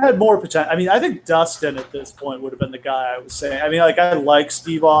 Who had more potential? I mean, I think Dustin at this point would have been the guy I was saying. I mean, like, I like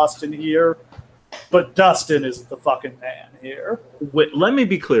Steve Austin here, but Dustin is the fucking man here. Wait, let me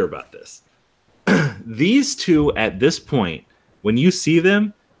be clear about this. These two, at this point, when you see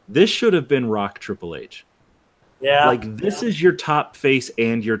them, this should have been Rock Triple H. Yeah. Like, this is your top face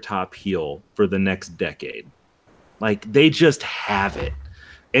and your top heel for the next decade. Like, they just have it.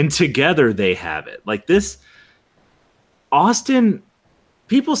 And together they have it. Like, this... Austin...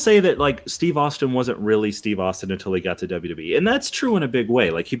 People say that, like, Steve Austin wasn't really Steve Austin until he got to WWE. And that's true in a big way.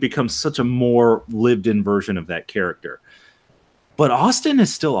 Like, he becomes such a more lived-in version of that character. But Austin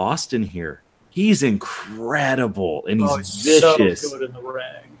is still Austin here. He's incredible, and he's vicious. So good in the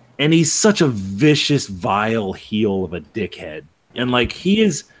ring. And he's such a vicious, vile heel of a dickhead. And, like, he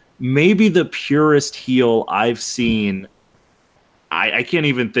is maybe the purest heel I've seen. I can't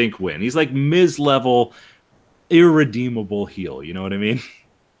even think when. He's like Miz-level, irredeemable heel. You know what I mean?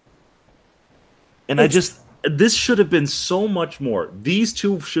 And this should have been so much more. These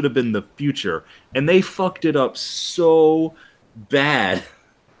two should have been the future, and they fucked it up so bad.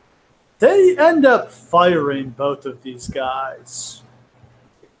 They end up firing both of these guys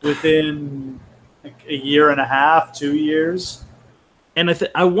within like a year and a half, 2 years. And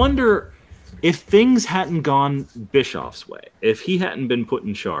I wonder if things hadn't gone Bischoff's way, if he hadn't been put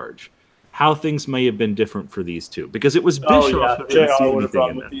in charge, how things may have been different for these two. Because it was Bischoff who didn't see would have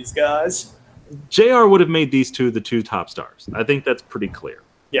run with these guys. JR would have made these two the two top stars. I think that's pretty clear.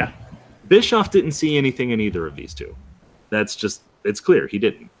 Yeah. Bischoff didn't see anything in either of these two. It's clear. He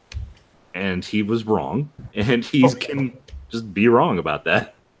didn't. And he was wrong. And he can just be wrong about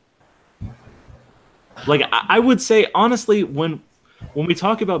that. Like, I would say, honestly, when we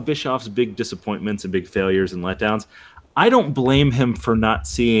talk about Bischoff's big disappointments and big failures and letdowns, I don't blame him for not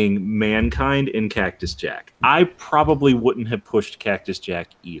seeing Mankind in Cactus Jack. I probably wouldn't have pushed Cactus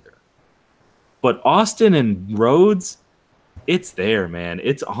Jack either. But Austin and Rhodes, it's there, man.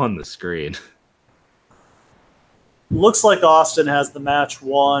 It's on the screen. Looks like Austin has the match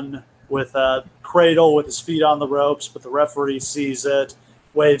won with a cradle with his feet on the ropes, but the referee sees it,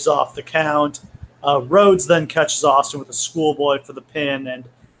 waves off the count. Rhodes then catches Austin with a schoolboy for the pin, and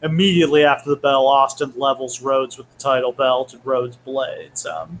immediately after the bell, Austin levels Rhodes with the title belt and Rhodes blades.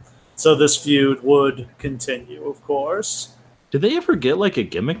 So this feud would continue, of course. Did they ever get like a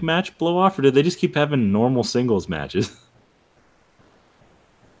gimmick match blow off, or did they just keep having normal singles matches?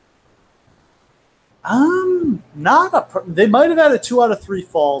 They might have had a 2 out of 3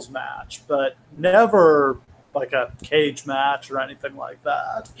 falls match, but never like a cage match or anything like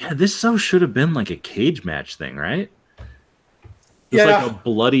that. Yeah, this should have been like a cage match thing, right? It's like a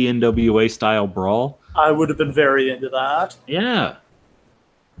bloody NWA style brawl. I would have been very into that. Yeah.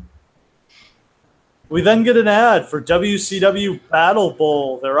 We then get an ad for WCW Battle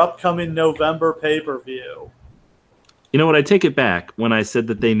Bowl, their upcoming November pay-per-view. You know what? I take it back when I said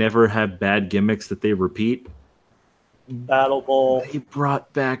that they never have bad gimmicks that they repeat. Battle Bowl. They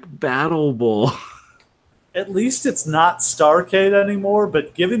brought back Battle Bowl. At least it's not Starrcade anymore,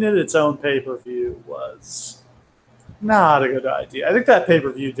 but giving it its own pay-per-view was not a good idea. I think that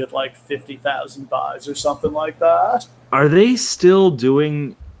pay-per-view did like 50,000 buys or something like that. Are they still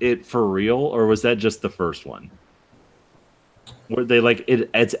doing it for real, or was that just the first one? Were they like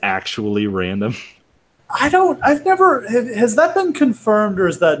it's actually random? Has that been confirmed, or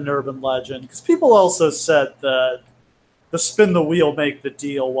is that an urban legend? Because people also said that the spin the wheel, make the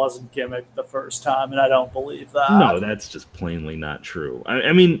deal wasn't gimmicked the first time, and I don't believe that. No, that's just plainly not true.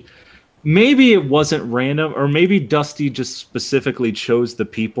 I mean, maybe it wasn't random, or maybe Dusty just specifically chose the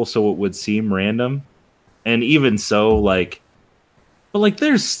people so it would seem random. And even so, like, but like,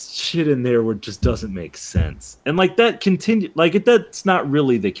 there's shit in there where it just doesn't make sense. And like that that's not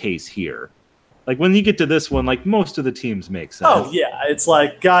really the case here. Like when you get to this one, like most of the teams make sense. Oh yeah, it's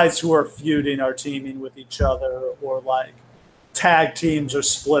like guys who are feuding are teaming with each other, or like tag teams are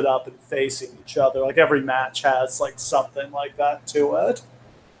split up and facing each other. Like every match has like something like that to it.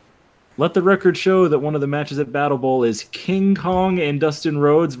 Let the record show that one of the matches at Battle Bowl is King Kong and Dustin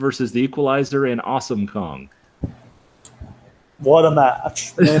Rhodes versus the Equalizer and Awesome Kong. What a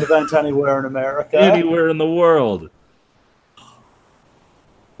match. Main event anywhere in America. Anywhere in the world.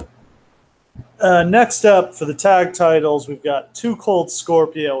 Next up for the tag titles, we've got Too Cold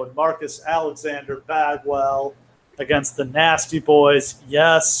Scorpio and Marcus Alexander Bagwell against the Nasty Boys.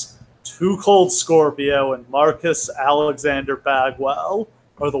 Yes, Too Cold Scorpio and Marcus Alexander Bagwell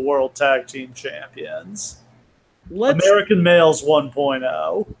are the World Tag Team Champions. American Males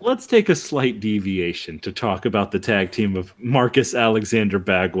 1.0. Let's take a slight deviation to talk about the tag team of Marcus Alexander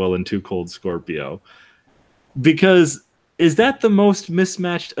Bagwell and Too Cold Scorpio. Because is that the most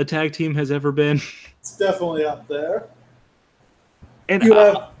mismatched a tag team has ever been? It's definitely up there. And you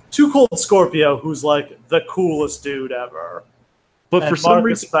have Too Cold Scorpio, who's like the coolest dude ever. But for some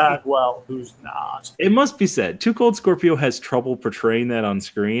reason, Bagwell, who's not. It must be said, Too Cold Scorpio has trouble portraying that on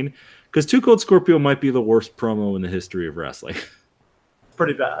screen because Too Cold Scorpio might be the worst promo in the history of wrestling.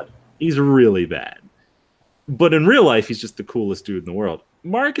 Pretty bad. He's really bad. But in real life, he's just the coolest dude in the world.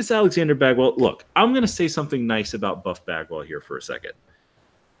 Marcus Alexander Bagwell, look, I'm going to say something nice about Buff Bagwell here for a second.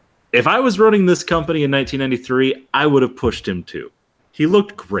 If I was running this company in 1993, I would have pushed him too. He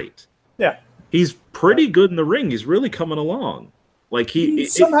looked great. Yeah. He's pretty good in the ring. He's really coming along. Like he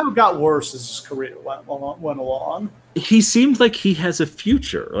somehow got worse as his career went along. He seems like he has a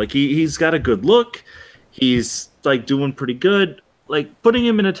future. Like he's got a good look. He's like doing pretty good. Like putting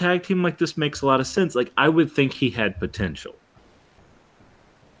him in a tag team like this makes a lot of sense. Like I would think he had potential.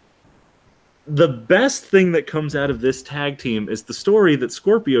 The best thing that comes out of this tag team is the story that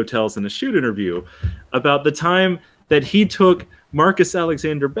Scorpio tells in a shoot interview about the time that he took Marcus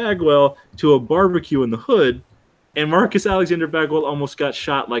Alexander Bagwell to a barbecue in the hood, and Marcus Alexander Bagwell almost got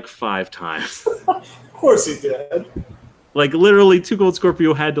shot like 5 times. Of course he did. Like literally, Too Cold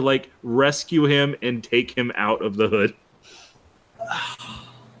Scorpio had to like rescue him and take him out of the hood.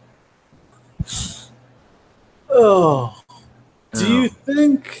 Oh. Do you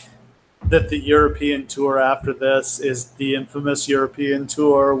think that the European tour after this is the infamous European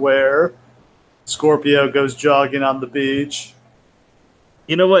tour where Scorpio goes jogging on the beach?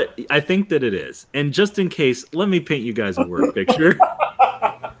 You know what? I think that it is. And just in case, let me paint you guys a word picture.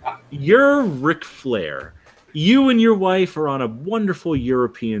 You're Ric Flair. You and your wife are on a wonderful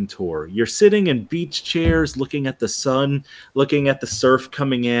European tour. You're sitting in beach chairs, looking at the sun, looking at the surf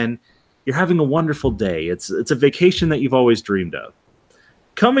coming in. You're having a wonderful day. It's a vacation that you've always dreamed of.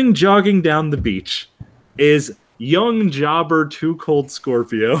 Coming jogging down the beach is young jobber Too Cold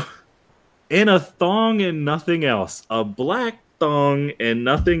Scorpio in a thong and nothing else. A black thong and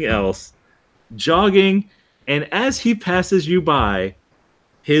nothing else. Jogging, and as he passes you by,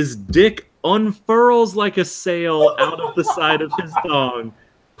 his dick unfurls like a sail out of the side of his thong,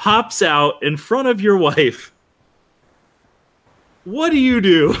 pops out in front of your wife. What do you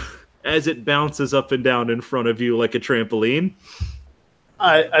do as it bounces up and down in front of you like a trampoline?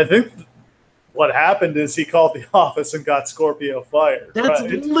 I think what happened is he called the office and got Scorpio fired. That's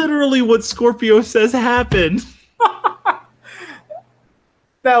right? literally what Scorpio says happened.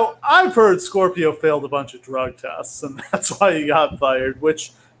 Now, I've heard Scorpio failed a bunch of drug tests, and that's why he got fired,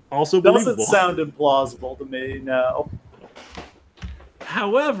 which also doesn't sound implausible to me, no.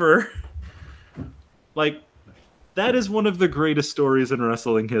 However, like, that is one of the greatest stories in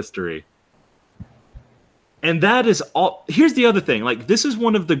wrestling history. And that is all. Here's the other thing. Like, this is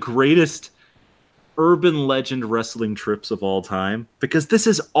one of the greatest urban legend wrestling trips of all time, because this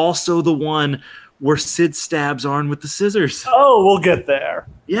is also the one where Sid stabs Arn with the scissors. Oh, we'll get there.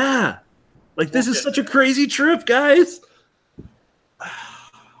 Yeah. Like, this is such a crazy trip, guys.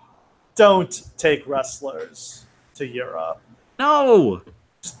 Don't take wrestlers to Europe. No.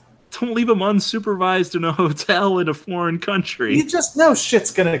 Don't leave them unsupervised in a hotel in a foreign country. You just know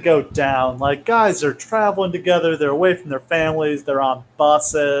shit's going to go down. Like, guys are traveling together. They're away from their families. They're on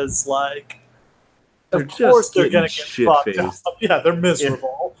buses. Like, of course they're going to get fucked up. Yeah, they're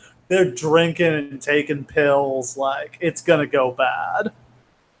miserable. Yeah. They're drinking and taking pills. Like, it's going to go bad.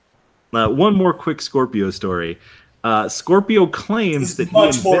 One more quick Scorpio story. Scorpio claims that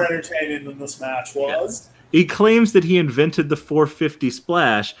much more entertaining than this match was. Yeah. He claims that he invented the 450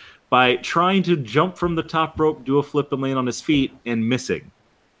 splash by trying to jump from the top rope, do a flip, and land on his feet, and missing.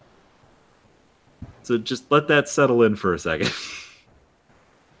 So just let that settle in for a second.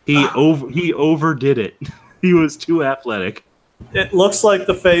 He overdid it. He was too athletic. It looks like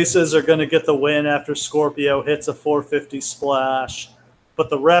the faces are going to get the win after Scorpio hits a 450 splash, but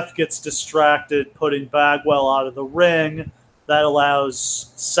the ref gets distracted, putting Bagwell out of the ring. That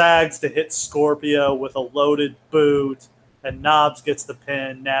allows Sags to hit Scorpio with a loaded boot, and Knobs gets the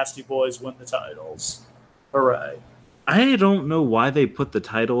pin. Nasty Boys win the titles. Hooray. I don't know why they put the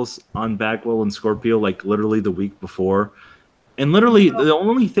titles on Bagwell and Scorpio like literally the week before. And literally, the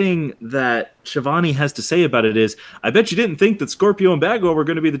only thing that Shivani has to say about it is, I bet you didn't think that Scorpio and Bagwell were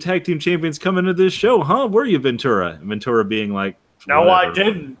going to be the tag team champions coming into this show, huh? Were you, Ventura? And Ventura being like, no, I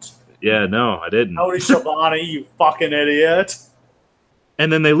didn't. Yeah, no, I didn't. Howdy, Shivani, you fucking idiot.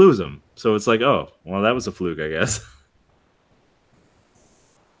 And then they lose him. So it's like, oh, well, that was a fluke, I guess.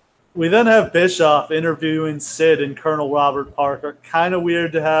 We then have Bischoff interviewing Sid and Colonel Robert Parker. Kind of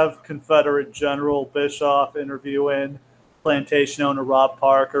weird to have Confederate General Bischoff interviewing plantation owner Rob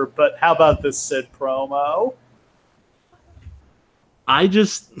Parker, but how about this Sid promo?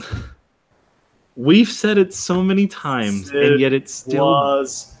 We've said it so many times, Sid and yet it still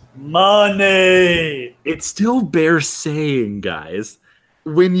was money. It still bears saying, guys.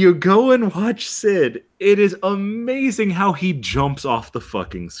 When you go and watch Sid, it is amazing how he jumps off the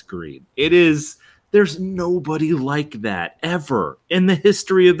fucking screen. There's nobody like that ever in the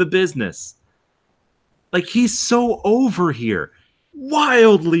history of the business. Like, he's so over here.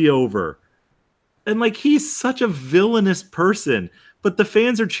 Wildly over. And, like, he's such a villainous person. But the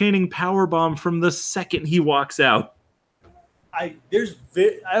fans are chanting powerbomb from the second he walks out. I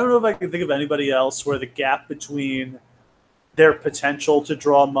don't know if I can think of anybody else where the gap between their potential to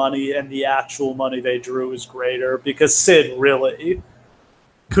draw money and the actual money they drew is greater. Because Sid really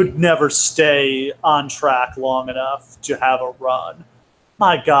could never stay on track long enough to have a run.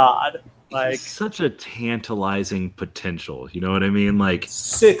 My God. Like, he's such a tantalizing potential. You know what I mean? Like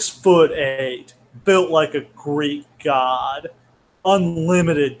 6'8", built like a Greek god,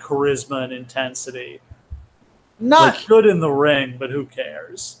 unlimited charisma and intensity. Not like, good in the ring, but who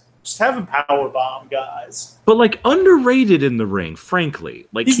cares? Just have him powerbomb guys. But like underrated in the ring, frankly.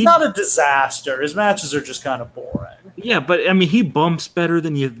 Like he's not a disaster. His matches are just kind of boring. Yeah, but I mean, he bumps better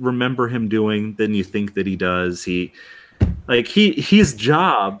than you remember him doing, than you think that he does. His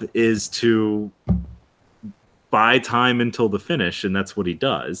job is to buy time until the finish, and that's what he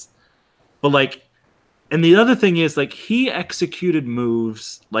does. But and the other thing is, he executed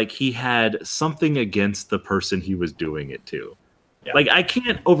moves like he had something against the person he was doing it to. Yeah. I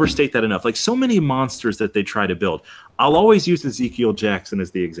can't overstate that enough. So many monsters that they try to build. I'll always use Ezekiel Jackson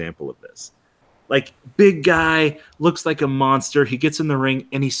as the example of this. Big guy, looks like a monster. He gets in the ring,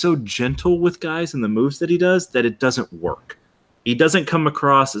 and he's so gentle with guys and the moves that he does that it doesn't work. He doesn't come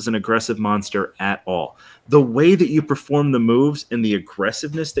across as an aggressive monster at all. The way that you perform the moves and the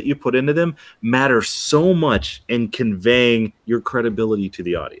aggressiveness that you put into them matter so much in conveying your credibility to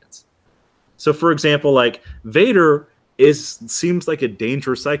the audience. So, for example, Vader seems like a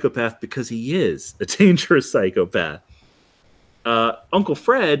dangerous psychopath because he is a dangerous psychopath. Uncle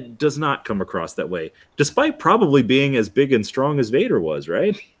Fred does not come across that way, despite probably being as big and strong as Vader was,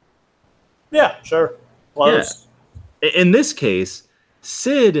 right? Yeah, sure. Close. Yeah. In this case,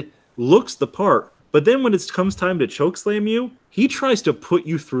 Sid looks the part, but then when it comes time to chokeslam you, he tries to put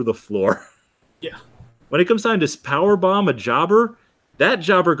you through the floor. Yeah. When it comes time to powerbomb a jobber, that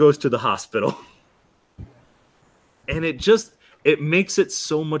jobber goes to the hospital. And it makes it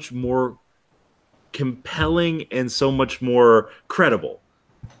so much more compelling and so much more credible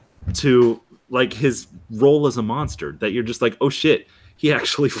to his role as a monster, that you're just like, oh shit, he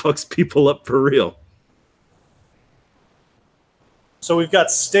actually fucks people up for real. So we've got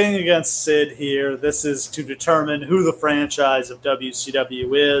Sting against Sid here. This is to determine who the franchise of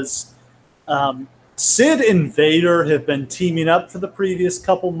WCW is. Sid and Vader have been teaming up for the previous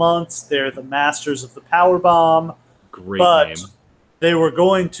couple months. They're the masters of the powerbomb. Great but name. They were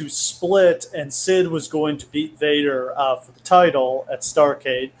going to split, and Sid was going to beat Vader for the title at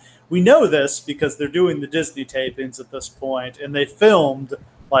Starrcade. We know this because they're doing the Disney tapings at this point, and they filmed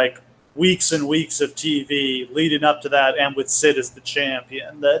weeks and weeks of TV leading up to that, and with Sid as the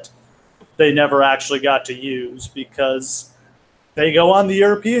champion, that they never actually got to use because they go on the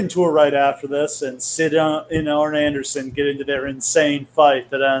European tour right after this, and Sid and Arn Anderson get into their insane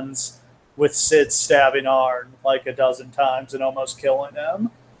fight that ends with Sid stabbing Arn a dozen times and almost killing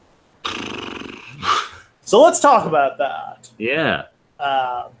him. So let's talk about that. Yeah.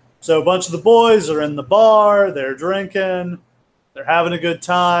 So a bunch of the boys are in the bar, they're drinking, they're having a good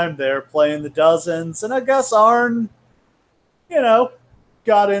time, they're playing the dozens, and I guess Arn,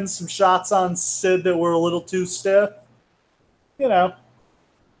 got in some shots on Sid that were a little too stiff.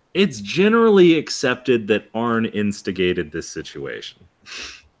 It's generally accepted that Arn instigated this situation.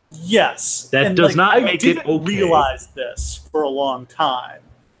 Yes. That does not make it okay. I didn't realize this for a long time.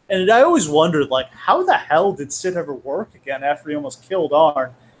 And I always wondered, like, how the hell did Sid ever work again after he almost killed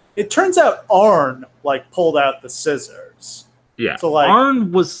Arn? It turns out Arn, like, pulled out the scissors. Yeah. So, like,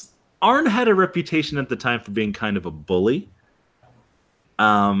 Arn had a reputation at the time for being kind of a bully.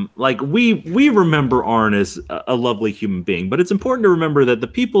 Like we remember Arn as a lovely human being, but it's important to remember that the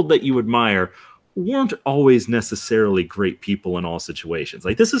people that you admire weren't always necessarily great people in all situations.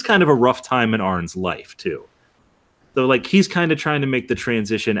 Like, this is kind of a rough time in Arn's life too. So, like, he's kind of trying to make the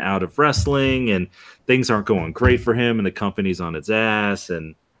transition out of wrestling, and things aren't going great for him, and the company's on its ass,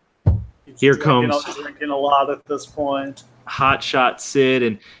 and here comes drinking a lot at this point. Hotshot Sid,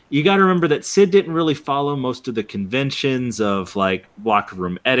 and you got to remember that Sid didn't really follow most of the conventions of like locker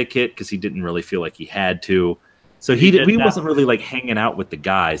room etiquette because he didn't really feel like he had to. So he wasn't really like hanging out with the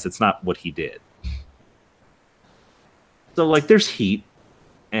guys. That's not what he did. So, like, there's heat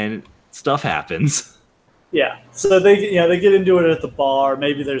and stuff happens. Yeah. So they get into it at the bar.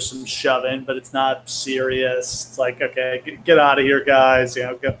 Maybe there's some shoving, but it's not serious. It's like, okay, get out of here, guys.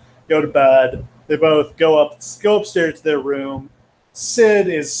 Go to bed. They both go upstairs to their room. Sid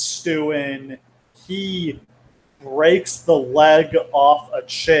is stewing. He breaks the leg off a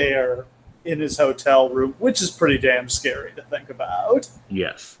chair in his hotel room, which is pretty damn scary to think about.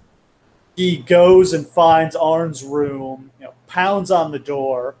 Yes. He goes and finds Arn's room, pounds on the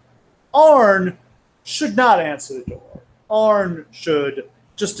door. Arn should not answer the door. Arn should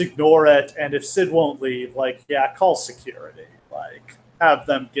just ignore it, and if Sid won't leave, call security. Have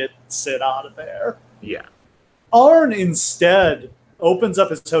them get Sid out of there. Yeah. Arn instead opens up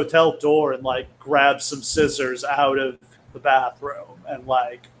his hotel door and grabs some scissors out of the bathroom and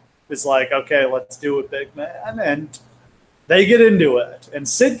is like, okay, let's do it, big man. And they get into it. And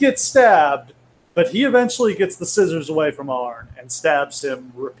Sid gets stabbed, but he eventually gets the scissors away from Arn and stabs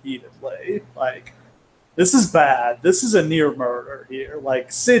him repeatedly. This is bad. This is a near murder here.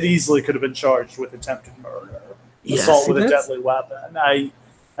 Sid easily could have been charged with attempted murder. Assault with a deadly weapon. I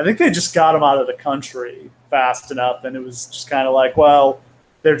think they just got him out of the country fast enough, and it was just kind of like, well,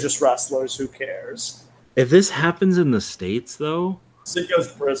 they're just wrestlers. Who cares? If this happens in the States, though, Sid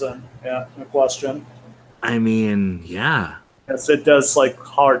goes to prison. Yeah, no question. I mean, yeah. Yes, it does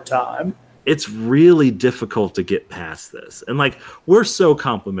hard time. It's really difficult to get past this. And we're so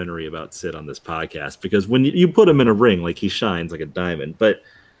complimentary about Sid on this podcast because when you put him in a ring, he shines like a diamond. But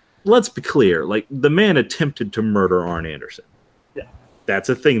let's be clear, the man attempted to murder Arn Anderson. Yeah. That's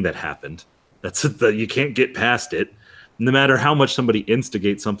a thing that happened. You can't get past it. No matter how much somebody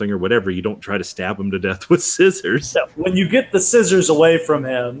instigates something or whatever, you don't try to stab him to death with scissors. Yeah, when you get the scissors away from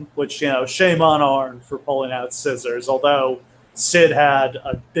him, which, shame on Arn for pulling out scissors, although Sid had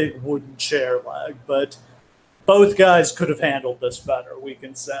a big wooden chair leg, but both guys could have handled this better, we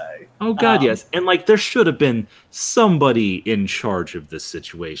can say. Oh, God, yes. And, there should have been somebody in charge of this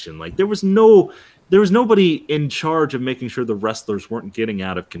situation. There was nobody in charge of making sure the wrestlers weren't getting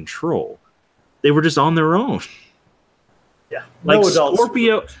out of control. They were just on their own. Yeah. No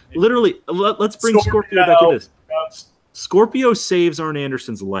Scorpio, literally, let's bring Scorpio back to this. Scorpio saves Arn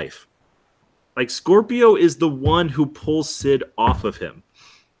Anderson's life. Scorpio is the one who pulls Sid off of him.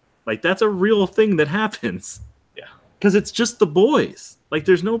 That's a real thing that happens. Yeah. Because it's just the boys.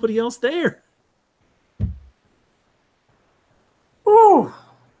 There's nobody else there. Ooh.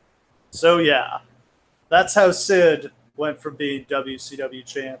 So, yeah. That's how Sid went from being WCW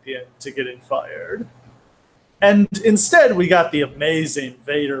champion to getting fired. And instead, we got the amazing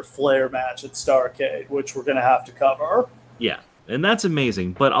Vader Flair match at Starrcade, which we're going to have to cover. Yeah. And that's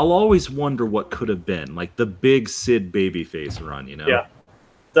amazing. But I'll always wonder what could have been. The big Sid babyface run, Yeah.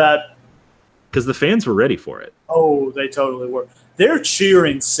 Because the fans were ready for it. Oh, they totally were. They're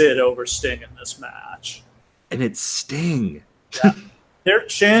cheering Sid over Sting in this match. And it's Sting. Yeah. They're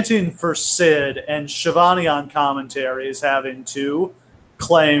chanting for Sid, and Shivani on commentary is having to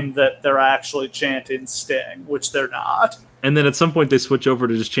claim that they're actually chanting Sting, which they're not. And then at some point they switch over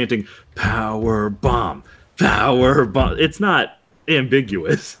to just chanting power bomb, power bomb. It's not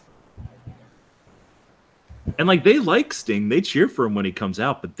ambiguous. And they like Sting, they cheer for him when he comes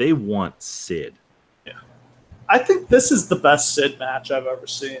out, but they want Sid. Yeah, I think this is the best Sid match I've ever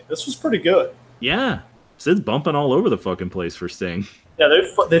seen. This was pretty good. Yeah, Sid's bumping all over the fucking place for Sting. Yeah,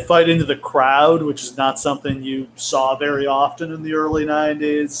 they fight into the crowd, which is not something you saw very often in the early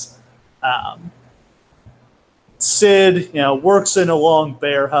 90s. Sid, works in a long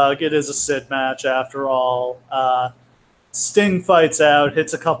bear hug. It is a Sid match after all. Sting fights out,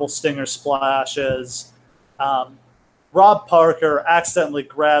 hits a couple stinger splashes. Rob Parker accidentally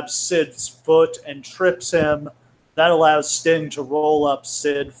grabs Sid's foot and trips him. That allows Sting to roll up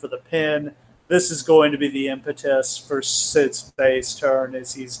Sid for the pin. This is going to be the impetus for Sid's face turn,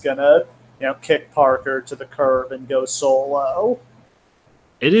 as he's going to, kick Parker to the curb and go solo.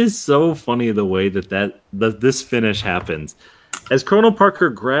 It is so funny the way that this finish happens. As Colonel Parker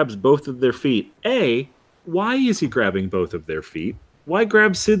grabs both of their feet, why is he grabbing both of their feet? Why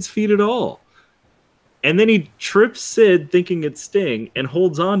grab Sid's feet at all? And then he trips Sid thinking it's Sting and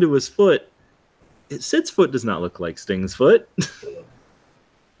holds on to his foot. Sid's foot does not look like Sting's foot.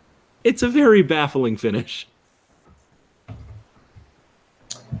 It's a very baffling finish.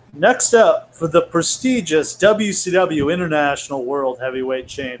 Next up, for the prestigious WCW International World Heavyweight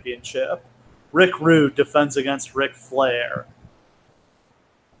Championship, Rick Rude defends against Ric Flair.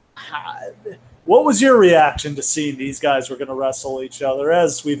 What was your reaction to seeing these guys were going to wrestle each other?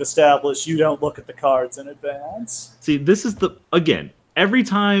 As we've established, you don't look at the cards in advance. See, this is again, every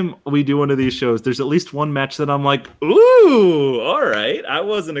time we do one of these shows, there's at least one match that I'm like, ooh, all right, I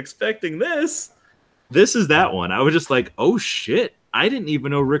wasn't expecting this. This is that one. I was just like, oh shit, I didn't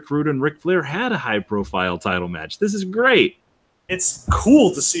even know Rick Rude and Ric Flair had a high-profile title match. This is great. It's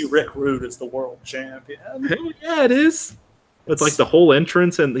cool to see Rick Rude as the world champion. Hell yeah, it is. It's like the whole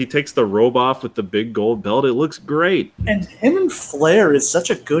entrance, and he takes the robe off with the big gold belt. It looks great. And him and Flair is such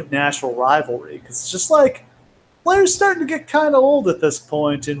a good natural rivalry, because it's just like, Flair's starting to get kind of old at this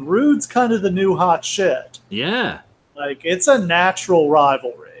point, and Rude's kind of the new hot shit. Yeah. Like, it's a natural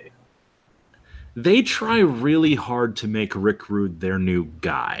rivalry. They try really hard to make Rick Rude their new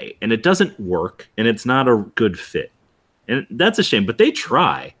guy, and it doesn't work, and it's not a good fit. And that's a shame, but they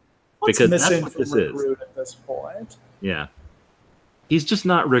try. What's because missing that's what from this Rick is. Rude at this point? Yeah. He's just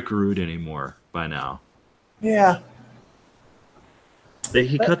not Rick Rude anymore by now. Yeah.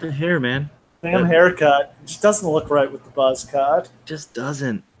 He cut the hair, man. Damn haircut. It just doesn't look right with the buzz cut. Just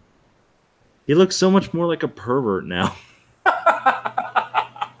doesn't. He looks so much more like a pervert now.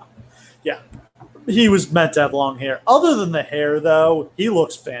 Yeah. He was meant to have long hair. Other than the hair, though, he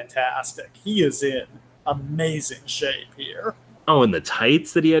looks fantastic. He is in amazing shape here. Oh, and the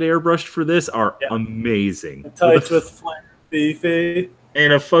tights that he had airbrushed for this are amazing. The tights with Flair beefy.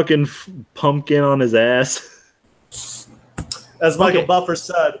 And a fucking pumpkin on his ass. As Michael Buffer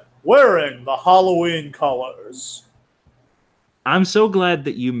said, wearing the Halloween colors. I'm so glad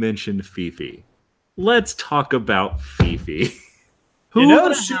that you mentioned Fifi. Let's talk about Fifi. Who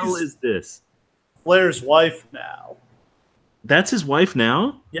the hell is this? Flair's wife now. That's his wife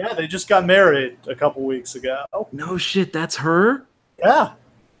now? Yeah, they just got married a couple weeks ago. No shit, that's her? Yeah.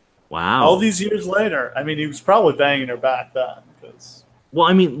 Wow. All these years later. I mean, he was probably banging her back then. Well,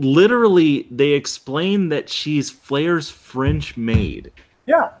 I mean, literally, they explain that she's Flair's French maid.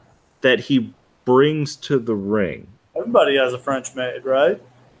 Yeah. That he brings to the ring. Everybody has a French maid, right?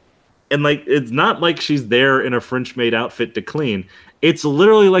 And, like, it's not like she's there in a French maid outfit to clean. It's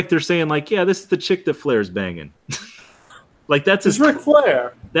literally like they're saying, like, yeah, this is the chick that Flair's banging. Like, that's it's Ric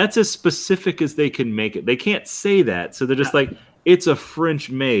Flair. That's as specific as they can make it. They can't say that, so they're just like, it's a French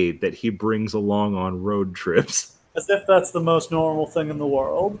maid that he brings along on road trips. As if that's the most normal thing in the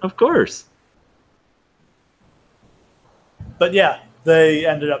world. Of course. But yeah, they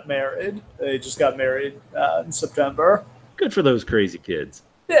ended up married. They just got married in September. Good for those crazy kids.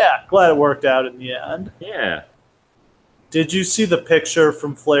 Yeah, glad it worked out in the end. Yeah. Did you see the picture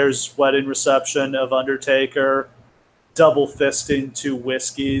from Flair's wedding reception of Undertaker double fisting two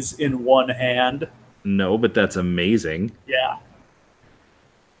whiskeys in one hand? No, but that's amazing. Yeah.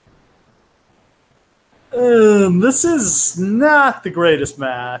 This is not the greatest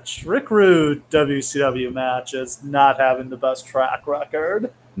match. Rick Rude WCW matches not having the best track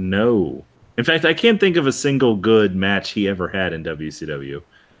record. No. In fact, I can't think of a single good match he ever had in WCW.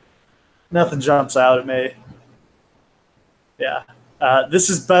 Nothing jumps out at me. Yeah. This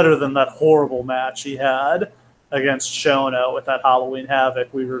is better than that horrible match he had against Shono with that Halloween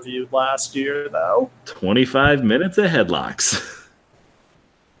Havoc we reviewed last year, though. 25 minutes of headlocks.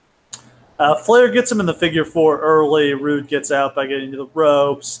 Flair gets him in the figure four early. Rude gets out by getting to the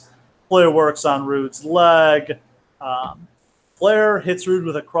ropes. Flair works on Rude's leg. Flair hits Rude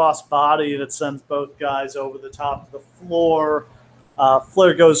with a cross body that sends both guys over the top of the floor.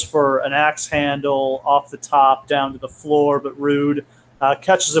 Flair goes for an axe handle off the top down to the floor, but Rude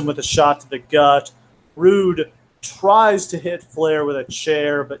catches him with a shot to the gut. Rude tries to hit Flair with a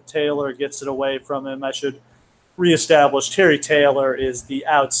chair, but Taylor gets it away from him. I should reestablish Terry Taylor is the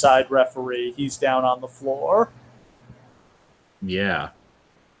outside referee. He's down on the floor. Yeah.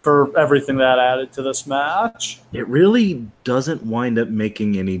 For everything that added to this match. It really doesn't wind up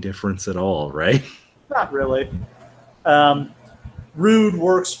making any difference at all, right? Not really. Rude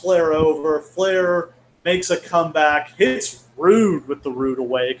works Flair over. Flair makes a comeback, hits Rude with the Rude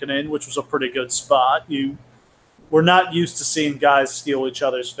Awakening, which was a pretty good spot. We're not used to seeing guys steal each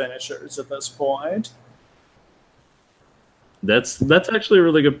other's finishers at this point. That's actually a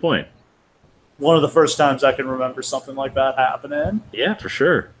really good point. One of the first times I can remember something like that happening. Yeah, for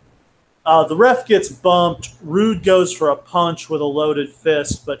sure. The ref gets bumped. Rude goes for a punch with a loaded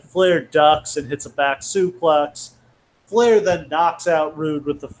fist, but Flair ducks and hits a back suplex. Flair then knocks out Rude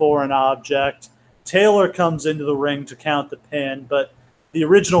with the foreign object. Taylor comes into the ring to count the pin, but the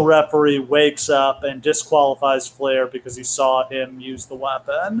original referee wakes up and disqualifies Flair because he saw him use the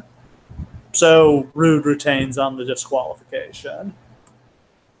weapon. So Rude retains on the disqualification.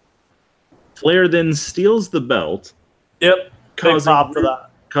 Flair then steals the belt. Yep, big pop for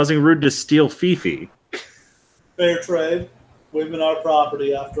that. Causing Rude to steal Fifi. Fair trade. Women are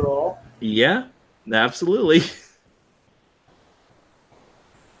property, after all. Yeah, absolutely.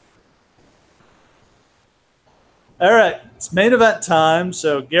 All right, it's main event time.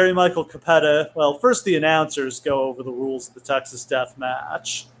 So Gary Michael Capetta, well, first the announcers go over the rules of the Texas Death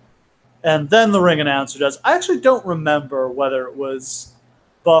Match. And then the ring announcer does. I actually don't remember whether it was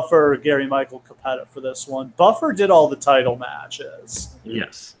Buffer or Gary Michael Capetta for this one. Buffer did all the title matches.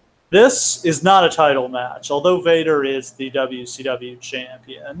 Yes. This is not a title match, although Vader is the WCW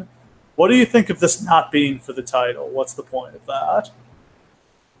champion. What do you think of this not being for the title? What's the point of that?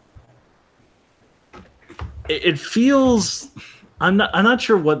 It feels... I'm not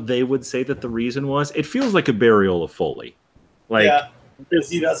sure what they would say that the reason was. It feels like a burial of Foley. Yeah, because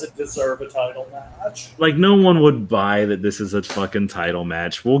he doesn't deserve a title match. Like, no one would buy that this is a fucking title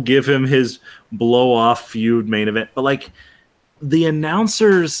match. We'll give him his blow-off feud main event. But, like, the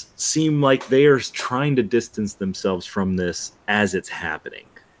announcers seem like they are trying to distance themselves from this as it's happening.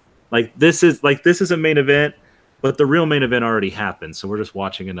 This is a main event, but the real main event already happened, so we're just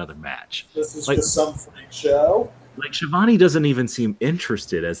watching another match. This is just some freak show. Like, Shivani doesn't even seem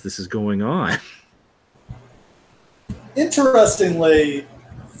interested as this is going on. Interestingly,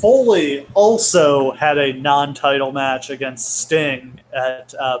 Foley also had a non-title match against Sting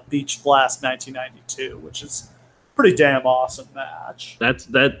at Beach Blast 1992, which is a pretty damn awesome match.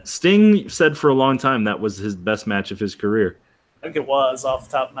 That Sting said for a long time that was his best match of his career. I think it was, off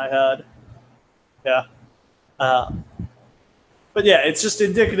the top of my head. Yeah. But yeah, it's just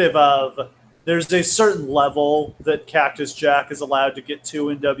indicative of there's a certain level that Cactus Jack is allowed to get to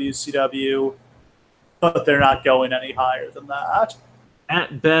in WCW, but they're not going any higher than that.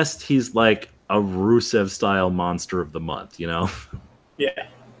 At best, he's like a Rusev-style monster of the month, you know? Yeah.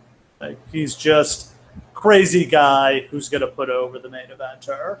 Like, he's just a crazy guy who's going to put over the main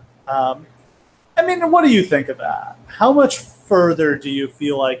eventer. I mean, what do you think of that? How much further do you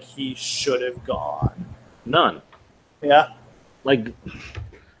feel like he should have gone? None. Yeah? Like,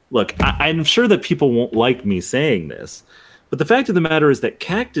 look, I'm sure that people won't like me saying this, but the fact of the matter is that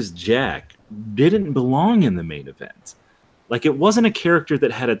Cactus Jack didn't belong in the main event. Like, it wasn't a character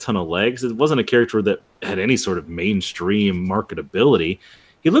that had a ton of legs. It wasn't a character that had any sort of mainstream marketability.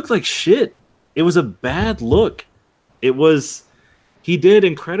 He looked like shit. It was a bad look. He did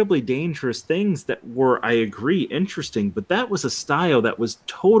incredibly dangerous things that were, I agree, interesting, but that was a style that was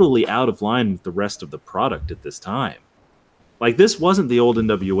totally out of line with the rest of the product at this time. Like, this wasn't the old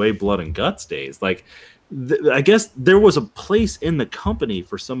NWA Blood and Guts days. Like, I guess there was a place in the company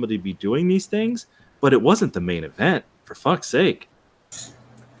for somebody to be doing these things, but it wasn't the main event, for fuck's sake.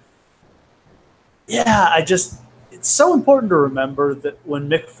 Yeah, it's so important to remember that when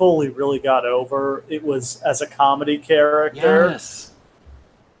Mick Foley really got over, it was as a comedy character. Yes.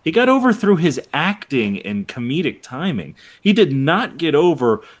 He got over through his acting and comedic timing. He did not get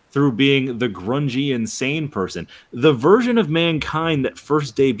over through being the grungy, insane person. The version of Mankind that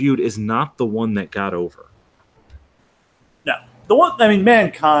first debuted is not the one that got over. No.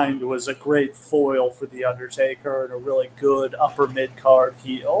 Mankind was a great foil for The Undertaker and a really good upper mid-card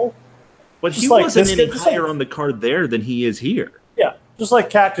heel. But he wasn't any higher on the card there than he is here. Yeah, just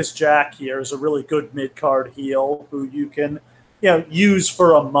like Cactus Jack here is a really good mid-card heel who you can use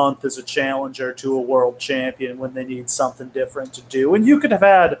for a month as a challenger to a world champion when they need something different to do. And you could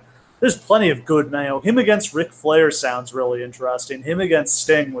have there's plenty of good, him against Ric Flair sounds really interesting. Him against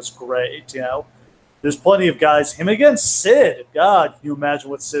Sting was great, There's plenty of guys. Him against Sid. God, can you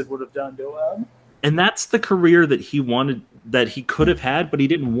imagine what Sid would have done to him? And that's the career that he wanted, that he could have had, but he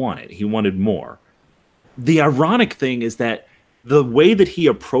didn't want it. He wanted more. The ironic thing is that the way that he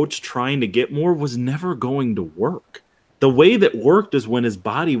approached trying to get more was never going to work. The way that worked is when his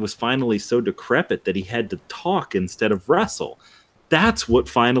body was finally so decrepit that he had to talk instead of wrestle. That's what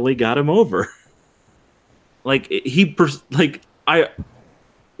finally got him over. It's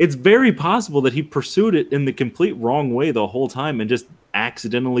very possible that he pursued it in the complete wrong way the whole time and just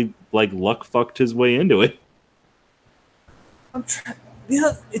accidentally luck fucked his way into it.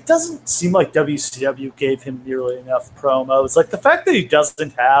 Yeah, it doesn't seem like WCW gave him nearly enough promos. Like the fact that he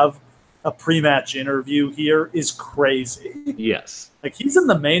doesn't have a pre-match interview here is crazy. Yes. Like he's in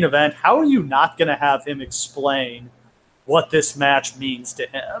the main event. How are you not going to have him explain what this match means to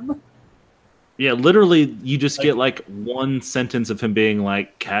him? Yeah, literally, you just get one sentence of him being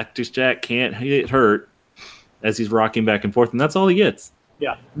like, "Cactus Jack can't get hurt," as he's rocking back and forth, and that's all he gets.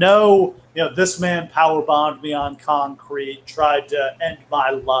 Yeah. No, this man powerbombed me on concrete, tried to end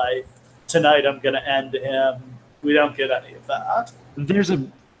my life. Tonight I'm going to end him. We don't get any of that.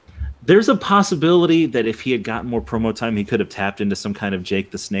 There's a possibility that if he had gotten more promo time, he could have tapped into some kind of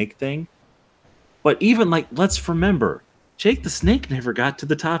Jake the Snake thing. But even let's remember, Jake the Snake never got to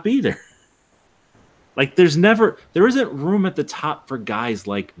the top either. There isn't room at the top for guys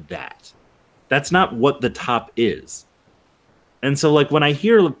like that. That's not what the top is. And so, when I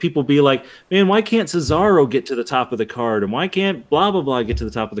hear people be like, man, why can't Cesaro get to the top of the card? And why can't blah, blah, blah get to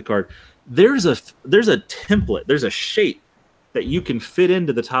the top of the card? There's a template. There's a shape that you can fit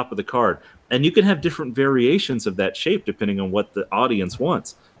into the top of the card. And you can have different variations of that shape depending on what the audience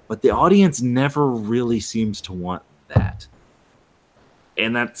wants. But the audience never really seems to want that.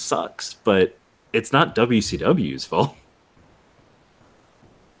 And that sucks. But it's not WCW's fault.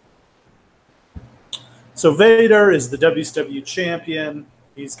 So Vader is the WCW champion.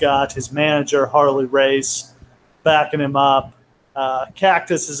 He's got his manager, Harley Race, backing him up.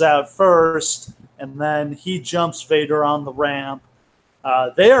 Cactus is out first, and then he jumps Vader on the ramp.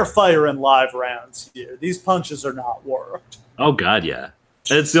 They are firing live rounds here. These punches are not worked. Oh, God, yeah.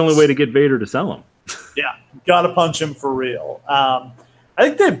 That's the only way to get Vader to sell him. Yeah, got to punch him for real. I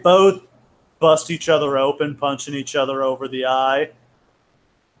think they both bust each other open, punching each other over the eye.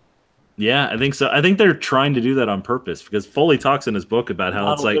 Yeah, I think so. I think they're trying to do that on purpose because Foley talks in his book about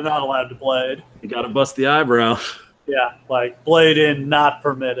how they're not allowed to blade. You got to bust the eyebrow. Yeah, blade in not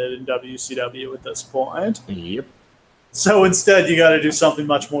permitted in WCW at this point. Yep. So instead, you got to do something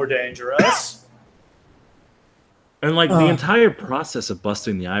much more dangerous. And the entire process of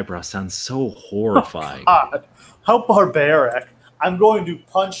busting the eyebrow sounds so horrifying. Oh, God. How barbaric. I'm going to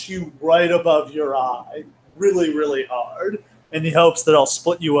punch you right above your eye really, really hard in the hopes that I'll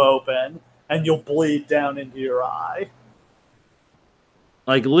split you open and you'll bleed down into your eye.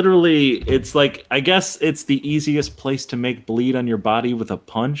 Literally, it's I guess it's the easiest place to make bleed on your body with a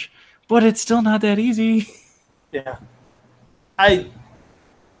punch, but it's still not that easy. Yeah. I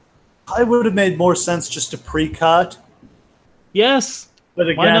would have made more sense just to pre-cut. Yes. But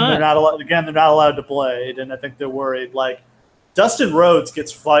again, they're not allowed to blade, and I think they're worried. Dustin Rhodes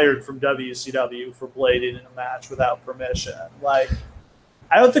gets fired from WCW for blading in a match without permission.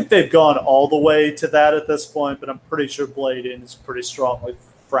 I don't think they've gone all the way to that at this point, but I'm pretty sure blading is pretty strongly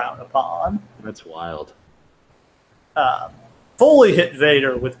frowned upon. That's wild. Foley hit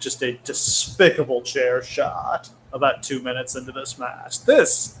Vader with just a despicable chair shot about 2 minutes into this match.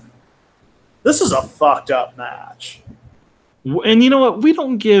 This is a fucked up match. And you know what?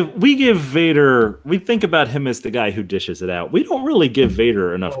 We give Vader, we think about him as the guy who dishes it out. We don't really give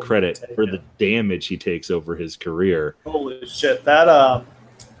Vader enough credit for the damage he takes over his career. Holy shit. That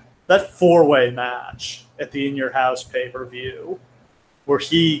four-way match at the In Your House pay-per-view where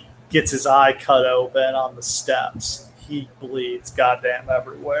he gets his eye cut open on the steps. He bleeds goddamn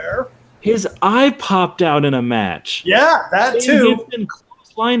everywhere. His eye popped out in a match. Yeah, that too. He's been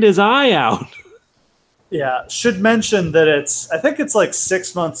clotheslined his eye out. Yeah, should mention that I think it's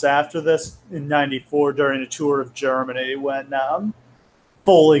 6 months after this in '94 during a tour of Germany when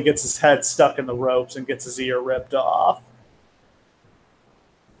Foley gets his head stuck in the ropes and gets his ear ripped off.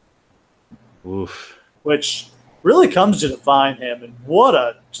 Oof. Which really comes to define him, and what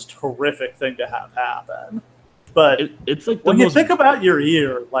a just horrific thing to have happen. But it's when you think about your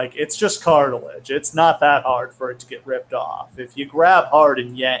ear, it's just cartilage. It's not that hard for it to get ripped off. If you grab hard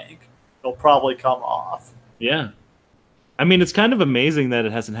and yank, it'll probably come off. Yeah. I mean, it's kind of amazing that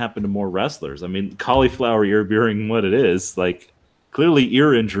it hasn't happened to more wrestlers. I mean, cauliflower ear being what it is, clearly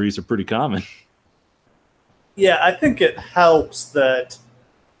ear injuries are pretty common. Yeah, I think it helps that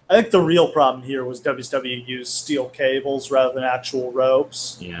I think the real problem here was WCW used steel cables rather than actual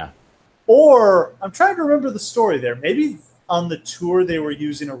ropes. Yeah. Or, I'm trying to remember the story there. Maybe on the tour they were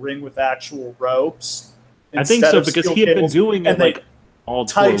using a ring with actual ropes. I think so, because he had been doing it all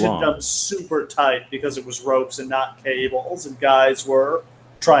tightened them super tight because it was ropes and not cables, and guys were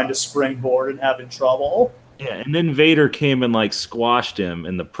trying to springboard and having trouble. Yeah, and then Vader came and like squashed him,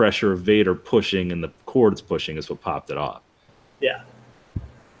 and the pressure of Vader pushing and the cords pushing is what popped it off. Yeah.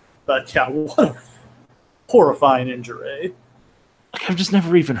 But yeah, what a horrifying injury. Like, I've just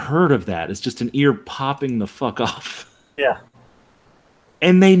never even heard of that. It's just an ear popping the fuck off. Yeah.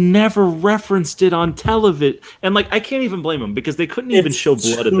 And they never referenced it on television. And like, I can't even blame them because they couldn't even show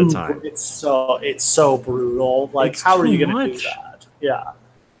blood at the time. It's so brutal. Like, how are you going to do that? Yeah.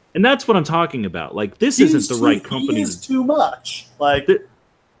 And that's what I'm talking about. Like, this isn't the right company. He is too much. Like,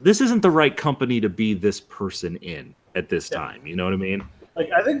 this isn't the right company to be this person in at this time. You know what I mean?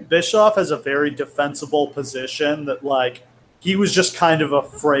 Like, I think Bischoff has a very defensible position that, like, he was just kind of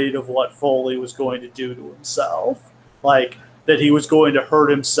afraid of what Foley was going to do to himself. Like, that he was going to hurt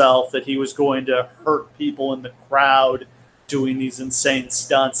himself, that he was going to hurt people in the crowd doing these insane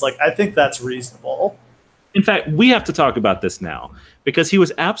stunts. Like, I think that's reasonable. In fact, we have to talk about this now because he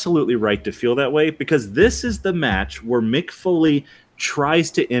was absolutely right to feel that way because this is the match where Mick Foley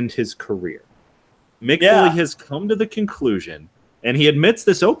tries to end his career. Mick Foley has come to the conclusion, and he admits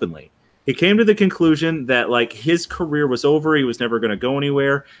this openly. He came to the conclusion that like his career was over. He was never going to go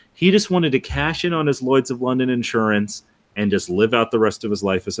anywhere. He just wanted to cash in on his Lloyd's of London insurance and just live out the rest of his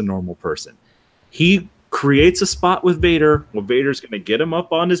life as a normal person. He creates a spot with Vader where Vader's going to get him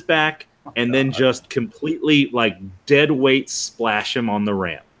up on his back and then just completely like dead weight splash him on the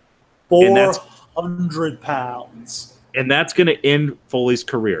ramp. 400 pounds. And that's going to end Foley's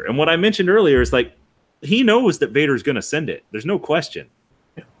career. And what I mentioned earlier is like he knows that Vader's going to send it. There's no question.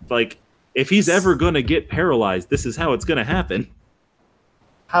 Like, if he's ever going to get paralyzed, this is how it's going to happen.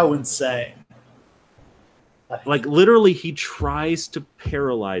 How insane. Like, literally, he tries to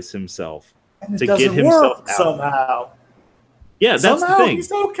paralyze himself to get himself out. Somehow. Yeah, that's the thing.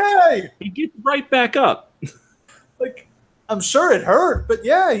 He's okay. He gets right back up. Like, I'm sure it hurt, but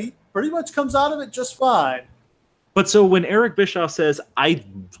yeah, he pretty much comes out of it just fine. But so when Eric Bischoff says, I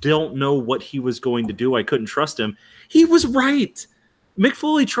don't know what he was going to do, I couldn't trust him, he was right. Mick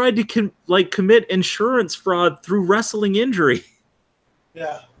Foley tried to commit insurance fraud through wrestling injury.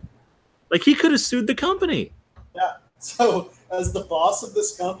 Yeah. Like, he could have sued the company. Yeah. So, as the boss of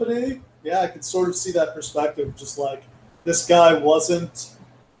this company, yeah, I could sort of see that perspective. Just like, this guy wasn't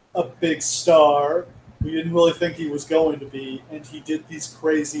a big star. We didn't really think he was going to be. And he did these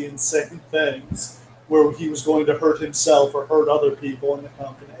crazy, insane things where he was going to hurt himself or hurt other people in the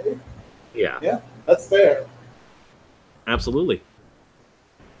company. Yeah. Yeah, that's fair. Absolutely.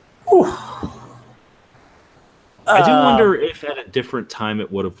 I do wonder if at a different time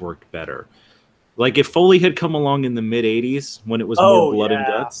it would have worked better. Like if Foley had come along in the mid-'80s when it was more blood and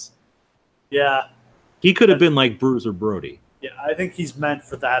guts. Yeah. He could have been like Bruiser Brody. Yeah, I think he's meant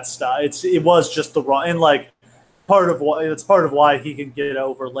for that style. It was just the wrong, and like it's part of why he can get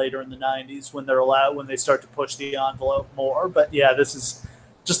over later in the 90s when they start to push the envelope more. But yeah, this is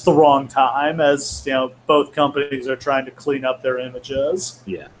just the wrong time as, you know, both companies are trying to clean up their images.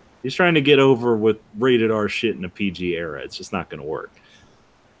 Yeah. He's trying to get over with rated R shit in a PG era. It's just not going to work.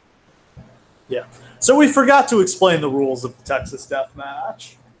 Yeah. So we forgot to explain the rules of the Texas Death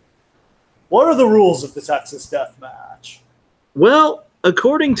Match. What are the rules of the Texas Death Match? Well,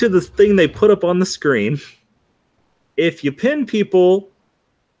 according to the thing they put up on the screen, if you pin people,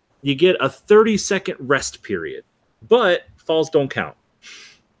 you get a 30-second rest period. But falls don't count.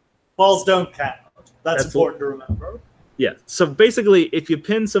 Falls don't count. That's important to remember. Yeah. So basically, if you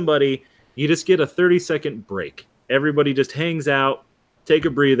pin somebody, you just get a 30-second break. Everybody just hangs out, take a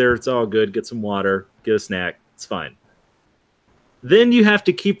breather. It's all good. Get some water, get a snack. It's fine. Then you have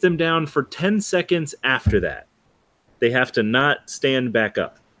to keep them down for 10 seconds after that. They have to not stand back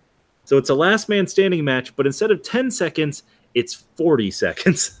up. So it's a last man standing match, but instead of 10 seconds, it's 40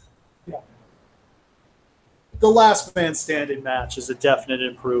 seconds. Yeah. The last man standing match is a definite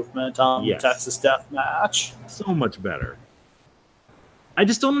improvement on the Texas Death Match. So much better. I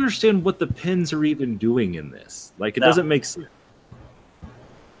just don't understand what the pins are even doing in this. Like, it doesn't make sense.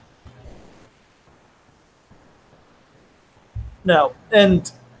 No.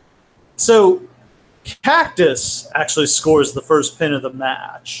 And so Cactus actually scores the first pin of the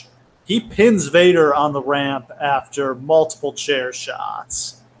match. He pins Vader on the ramp after multiple chair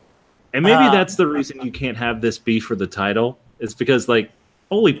shots. And maybe that's the reason you can't have this be for the title. It's because, like,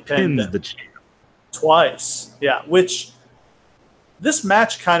 Foley pins the champ. Twice. Yeah, which this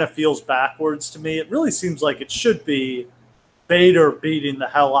match kind of feels backwards to me. It really seems like it should be Vader beating the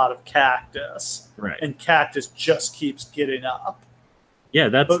hell out of Cactus. Right. And Cactus just keeps getting up. Yeah,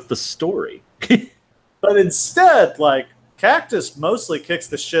 that's the story. But instead, like, Cactus mostly kicks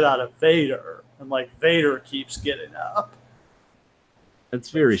the shit out of Vader. And, like, Vader keeps getting up. That's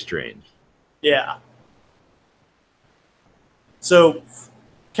very strange. Yeah. So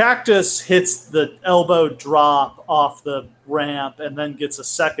Cactus hits the elbow drop off the ramp and then gets a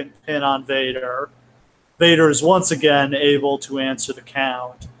second pin on Vader. Vader is once again able to answer the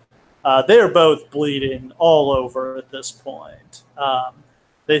count. They are both bleeding all over at this point.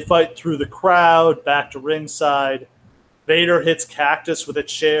 They fight through the crowd, back to ringside. Vader hits Cactus with a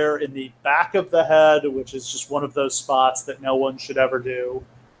chair in the back of the head, which is just one of those spots that no one should ever do.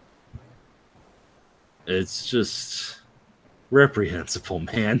 It's just reprehensible,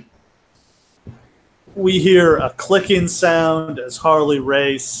 man. We hear a clicking sound as Harley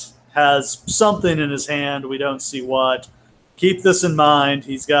Race has something in his hand. We don't see what. Keep this in mind.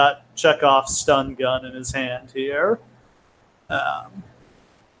 He's got Chekhov's stun gun in his hand here.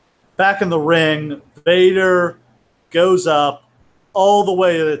 Back in the ring, Vader goes up all the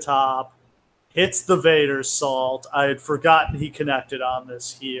way to the top, hits the Vader salt. I had forgotten he connected on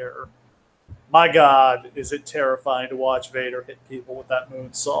this here. My God, is it terrifying to watch Vader hit people with that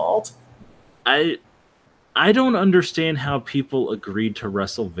moonsault. I don't understand how people agreed to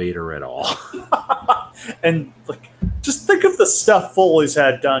wrestle Vader at all. And just think of the stuff Foley's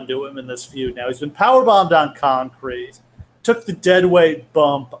had done to him in this feud now. He's been powerbombed on concrete, took the deadweight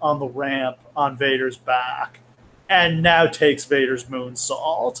bump on the ramp on Vader's back, and now takes Vader's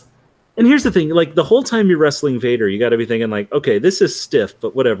moonsault. And here's the thing, the whole time you're wrestling Vader, you got to be thinking okay, this is stiff,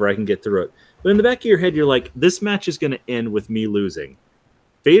 but whatever, I can get through it. But in the back of your head, you're like, this match is going to end with me losing.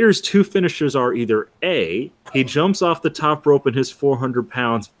 Vader's two finishers are either A, he jumps off the top rope and his 400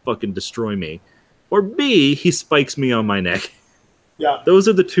 pounds fucking destroy me, or B, he spikes me on my neck. Yeah. Those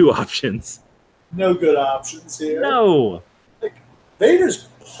are the two options. No good options here. No. Vader's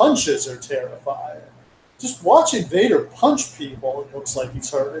punches are terrifying. Just watching Vader punch people, it looks like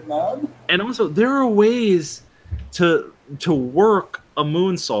he's hurting them. And also, there are ways to work a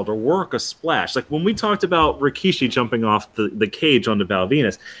moonsault or work a splash. Like when we talked about Rikishi jumping off the cage onto Val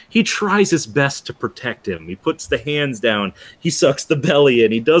Venus, he tries his best to protect him. He puts the hands down. He sucks the belly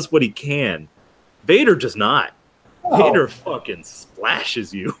in. He does what he can. Vader does not. Oh. Vader fucking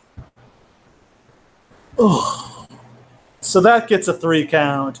splashes you. Oh. So that gets a 3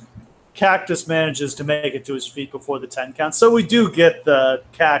 count. Cactus manages to make it to his feet before the 10 count. So we do get the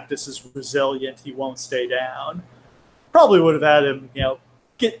Cactus is resilient. He won't stay down. Probably would have had him,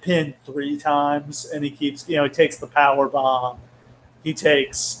 get pinned 3 times, and he keeps, he takes the power bomb. He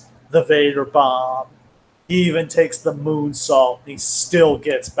takes the Vader bomb. He even takes the moonsault, and he still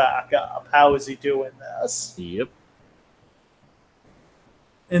gets back up. How is he doing this? Yep.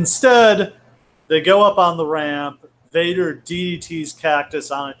 Instead, they go up on the ramp. Vader DDTs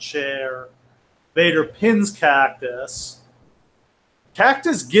Cactus on a chair. Vader pins Cactus.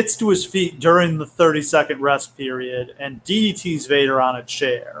 Cactus gets to his feet during the 30-second rest period and DDTs Vader on a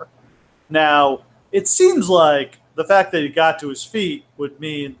chair. Now, it seems like the fact that he got to his feet would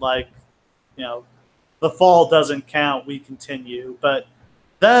mean, the fall doesn't count, we continue. But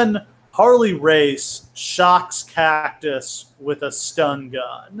then Harley Race shocks Cactus with a stun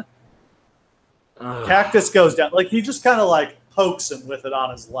gun. Cactus goes down. He just kind of, pokes him with it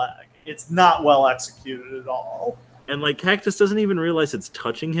on his leg. It's not well executed at all. And, Cactus doesn't even realize it's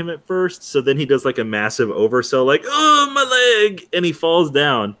touching him at first, so then he does, a massive oversell, oh, my leg! And he falls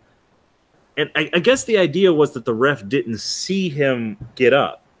down. And I guess the idea was that the ref didn't see him get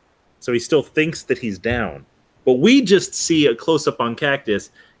up, so he still thinks that he's down. But we just see a close-up on Cactus.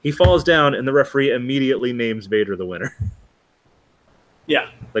 He falls down, and the referee immediately names Vader the winner. Yeah.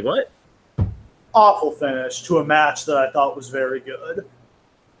 What? Awful finish to a match that I thought was very good.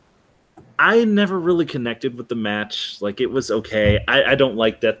 I never really connected with the match. It was okay. I don't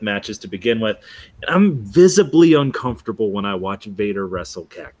like death matches to begin with. I'm visibly uncomfortable when I watch Vader wrestle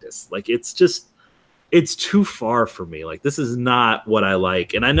Cactus. It's too far for me. This is not what I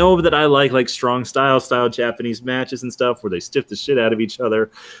like. And I know that I like strong style Japanese matches and stuff where they stiff the shit out of each other.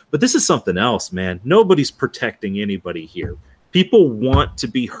 But this is something else, man. Nobody's protecting anybody here. People want to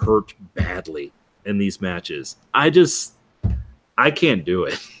be hurt badly in these matches. I can't do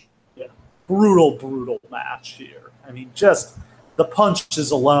it. Yeah. Brutal match here. I mean, just the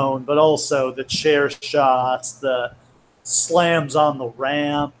punches alone, but also the chair shots, the slams on the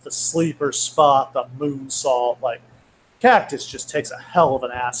ramp, the sleeper spot, the moonsault. Cactus just takes a hell of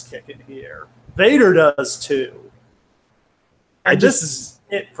an ass kicking here. Vader does too. And this is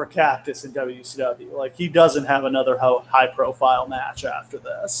it for Cactus in WCW. He doesn't have another high-profile match after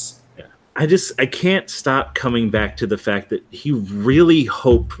this. Yeah. I can't stop coming back to the fact that he really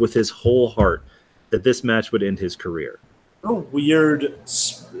hoped with his whole heart that this match would end his career. A weird,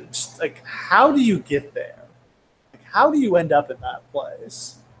 how do you get there? How do you end up in that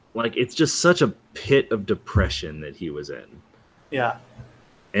place? It's just such a pit of depression that he was in. Yeah.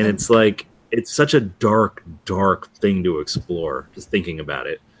 And it's like, it's such a dark, dark thing to explore, just thinking about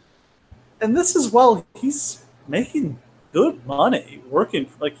it. And this as well, he's making good money working.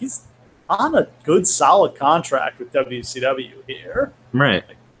 Like, he's on a good, solid contract with WCW here. Right.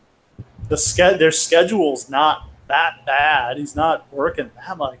 Like, their schedule's not that bad. He's not working.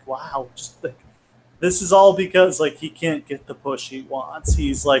 I'm like, wow, just like, this is all because like he can't get the push he wants.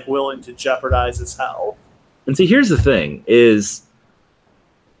 He's like willing to jeopardize his health. And see, here's the thing: is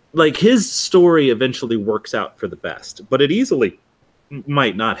like his story eventually works out for the best, but it easily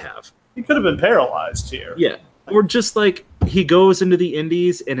might not have. He could have been paralyzed here. Yeah. Or just like he goes into the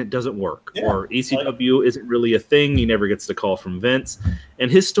indies and it doesn't work. Yeah, or ECW isn't really a thing. He never gets the call from Vince.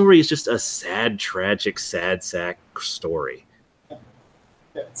 And his story is just a sad, tragic, sad sack story. Yeah,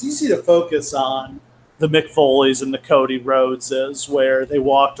 it's easy to focus on the Mick Foleys and the Cody Rhodeses where they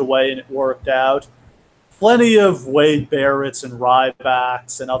walked away and it worked out. Plenty of Wade Barretts and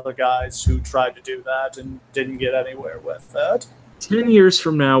Rybacks and other guys who tried to do that and didn't get anywhere with it. 10 years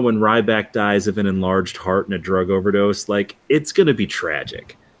from now, when Ryback dies of an enlarged heart and a drug overdose, like, it's going to be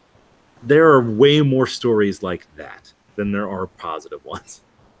tragic. There are way more stories like that than there are positive ones.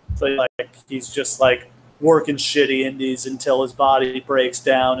 So, like, he's just, like, working shitty indies until his body breaks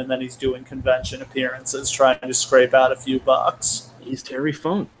down, and then he's doing convention appearances trying to scrape out a few bucks. He's Terry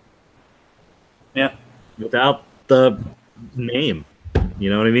Funk. Yeah. Without the name. You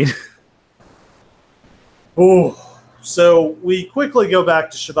know what I mean? Ooh. So we quickly go back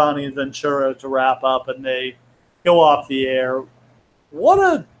to Schiavone and Ventura to wrap up, and they go off the air. What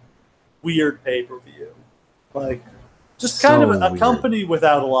a weird pay-per-view. Like, just kind of a company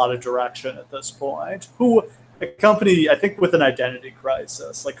without a lot of direction at this point. A company, I think, with an identity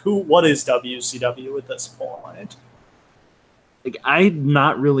crisis. Like, what is WCW at this point? Like, I'm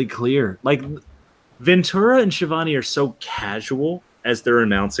not really clear. Like, Ventura and Schiavone are so casual as they're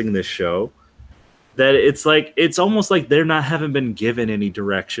announcing this show that it's like, it's almost like haven't been given any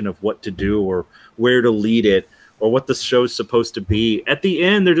direction of what to do or where to lead it or what the show's supposed to be. At the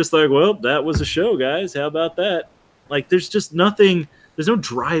end, they're just like, well, that was a show, guys. How about that? Like, there's just nothing, there's no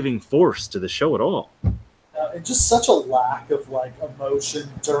driving force to the show at all. And just such a lack of, like, emotion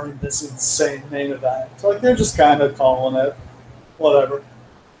during this insane main event. Like, they're just kind of calling it, whatever.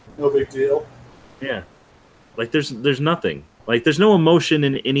 No big deal. Yeah. Like, there's nothing. Like, there's no emotion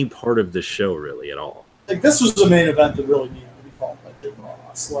in any part of the show, really, at all. Like, this was a main event that really needed to be called by Big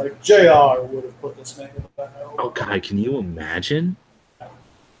Ross. Like, JR would have put this main event over. Oh, God, can you imagine?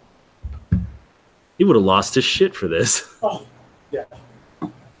 He would have lost his shit for this. Oh, yeah.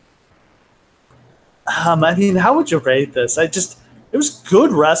 I mean, how would you rate this? It was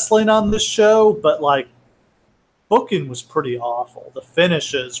good wrestling on this show, but, like, booking was pretty awful. The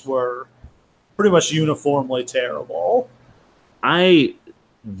finishes were pretty much uniformly terrible. I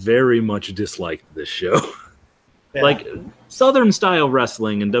very much disliked this show. Yeah. Like, Southern style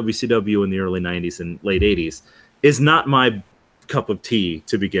wrestling in WCW in the early 90s and late 80s is not my cup of tea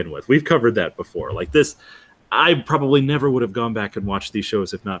to begin with. We've covered that before. Like, this, I probably never would have gone back and watched these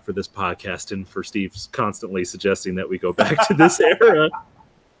shows if not for this podcast and for Steve's constantly suggesting that we go back to this era.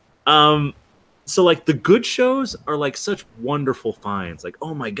 So, like, the good shows are, like, such wonderful finds. Like,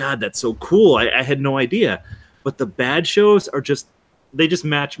 oh, my God, that's so cool. I had no idea. But the bad shows are they just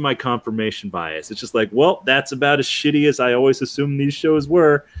match my confirmation bias. It's just like, well, that's about as shitty as I always assumed these shows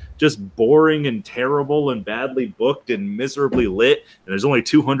were. Just boring and terrible and badly booked and miserably lit. And there's only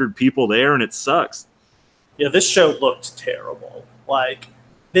 200 people there, and it sucks. Yeah, this show looked terrible. Like,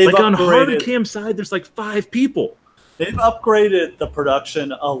 on Hardcam's side, there's like 5 people. They've upgraded the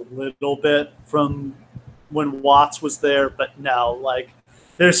production a little bit from when Watts was there, but no, like,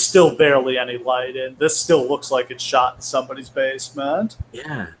 there's still barely any light in. This still looks like it's shot in somebody's basement.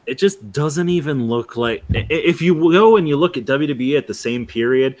 Yeah, it just doesn't even look like... If you go and you look at WWE at the same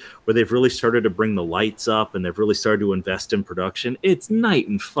period where they've really started to bring the lights up and they've really started to invest in production, it's night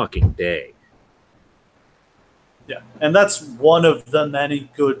and fucking day. Yeah, and that's one of the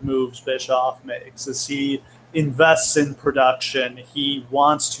many good moves Bischoff makes, is he invests in production. He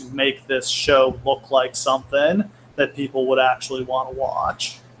wants to make this show look like something that people would actually want to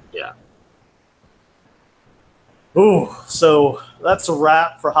watch. Yeah. Ooh, so that's a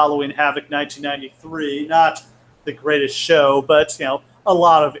wrap for Halloween Havoc 1993. Not the greatest show, but, you know, a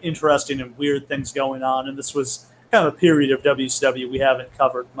lot of interesting and weird things going on, and this was kind of a period of WCW we haven't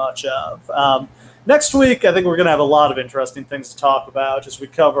covered much of. Next week, I think we're going to have a lot of interesting things to talk about as we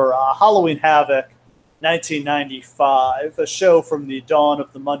cover Halloween Havoc 1995, a show from the dawn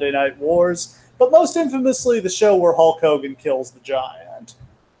of the Monday Night Wars, but most infamously the show where Hulk Hogan kills the Giant.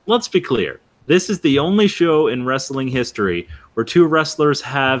 Let's be clear. This is the only show in wrestling history where two wrestlers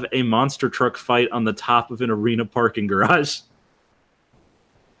have a monster truck fight on the top of an arena parking garage.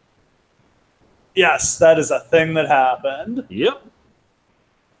 Yes, that is a thing that happened. Yep.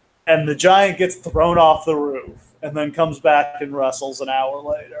 And the Giant gets thrown off the roof and then comes back and wrestles an hour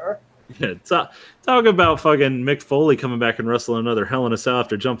later. Yeah, talk about fucking Mick Foley coming back and wrestling another Hell in a Cell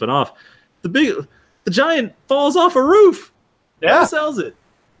after jumping off. The Giant falls off a roof. Yeah. Sells it.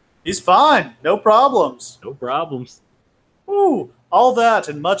 He's fine. No problems. No problems. Ooh, all that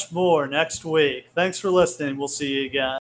and much more next week. Thanks for listening. We'll see you again.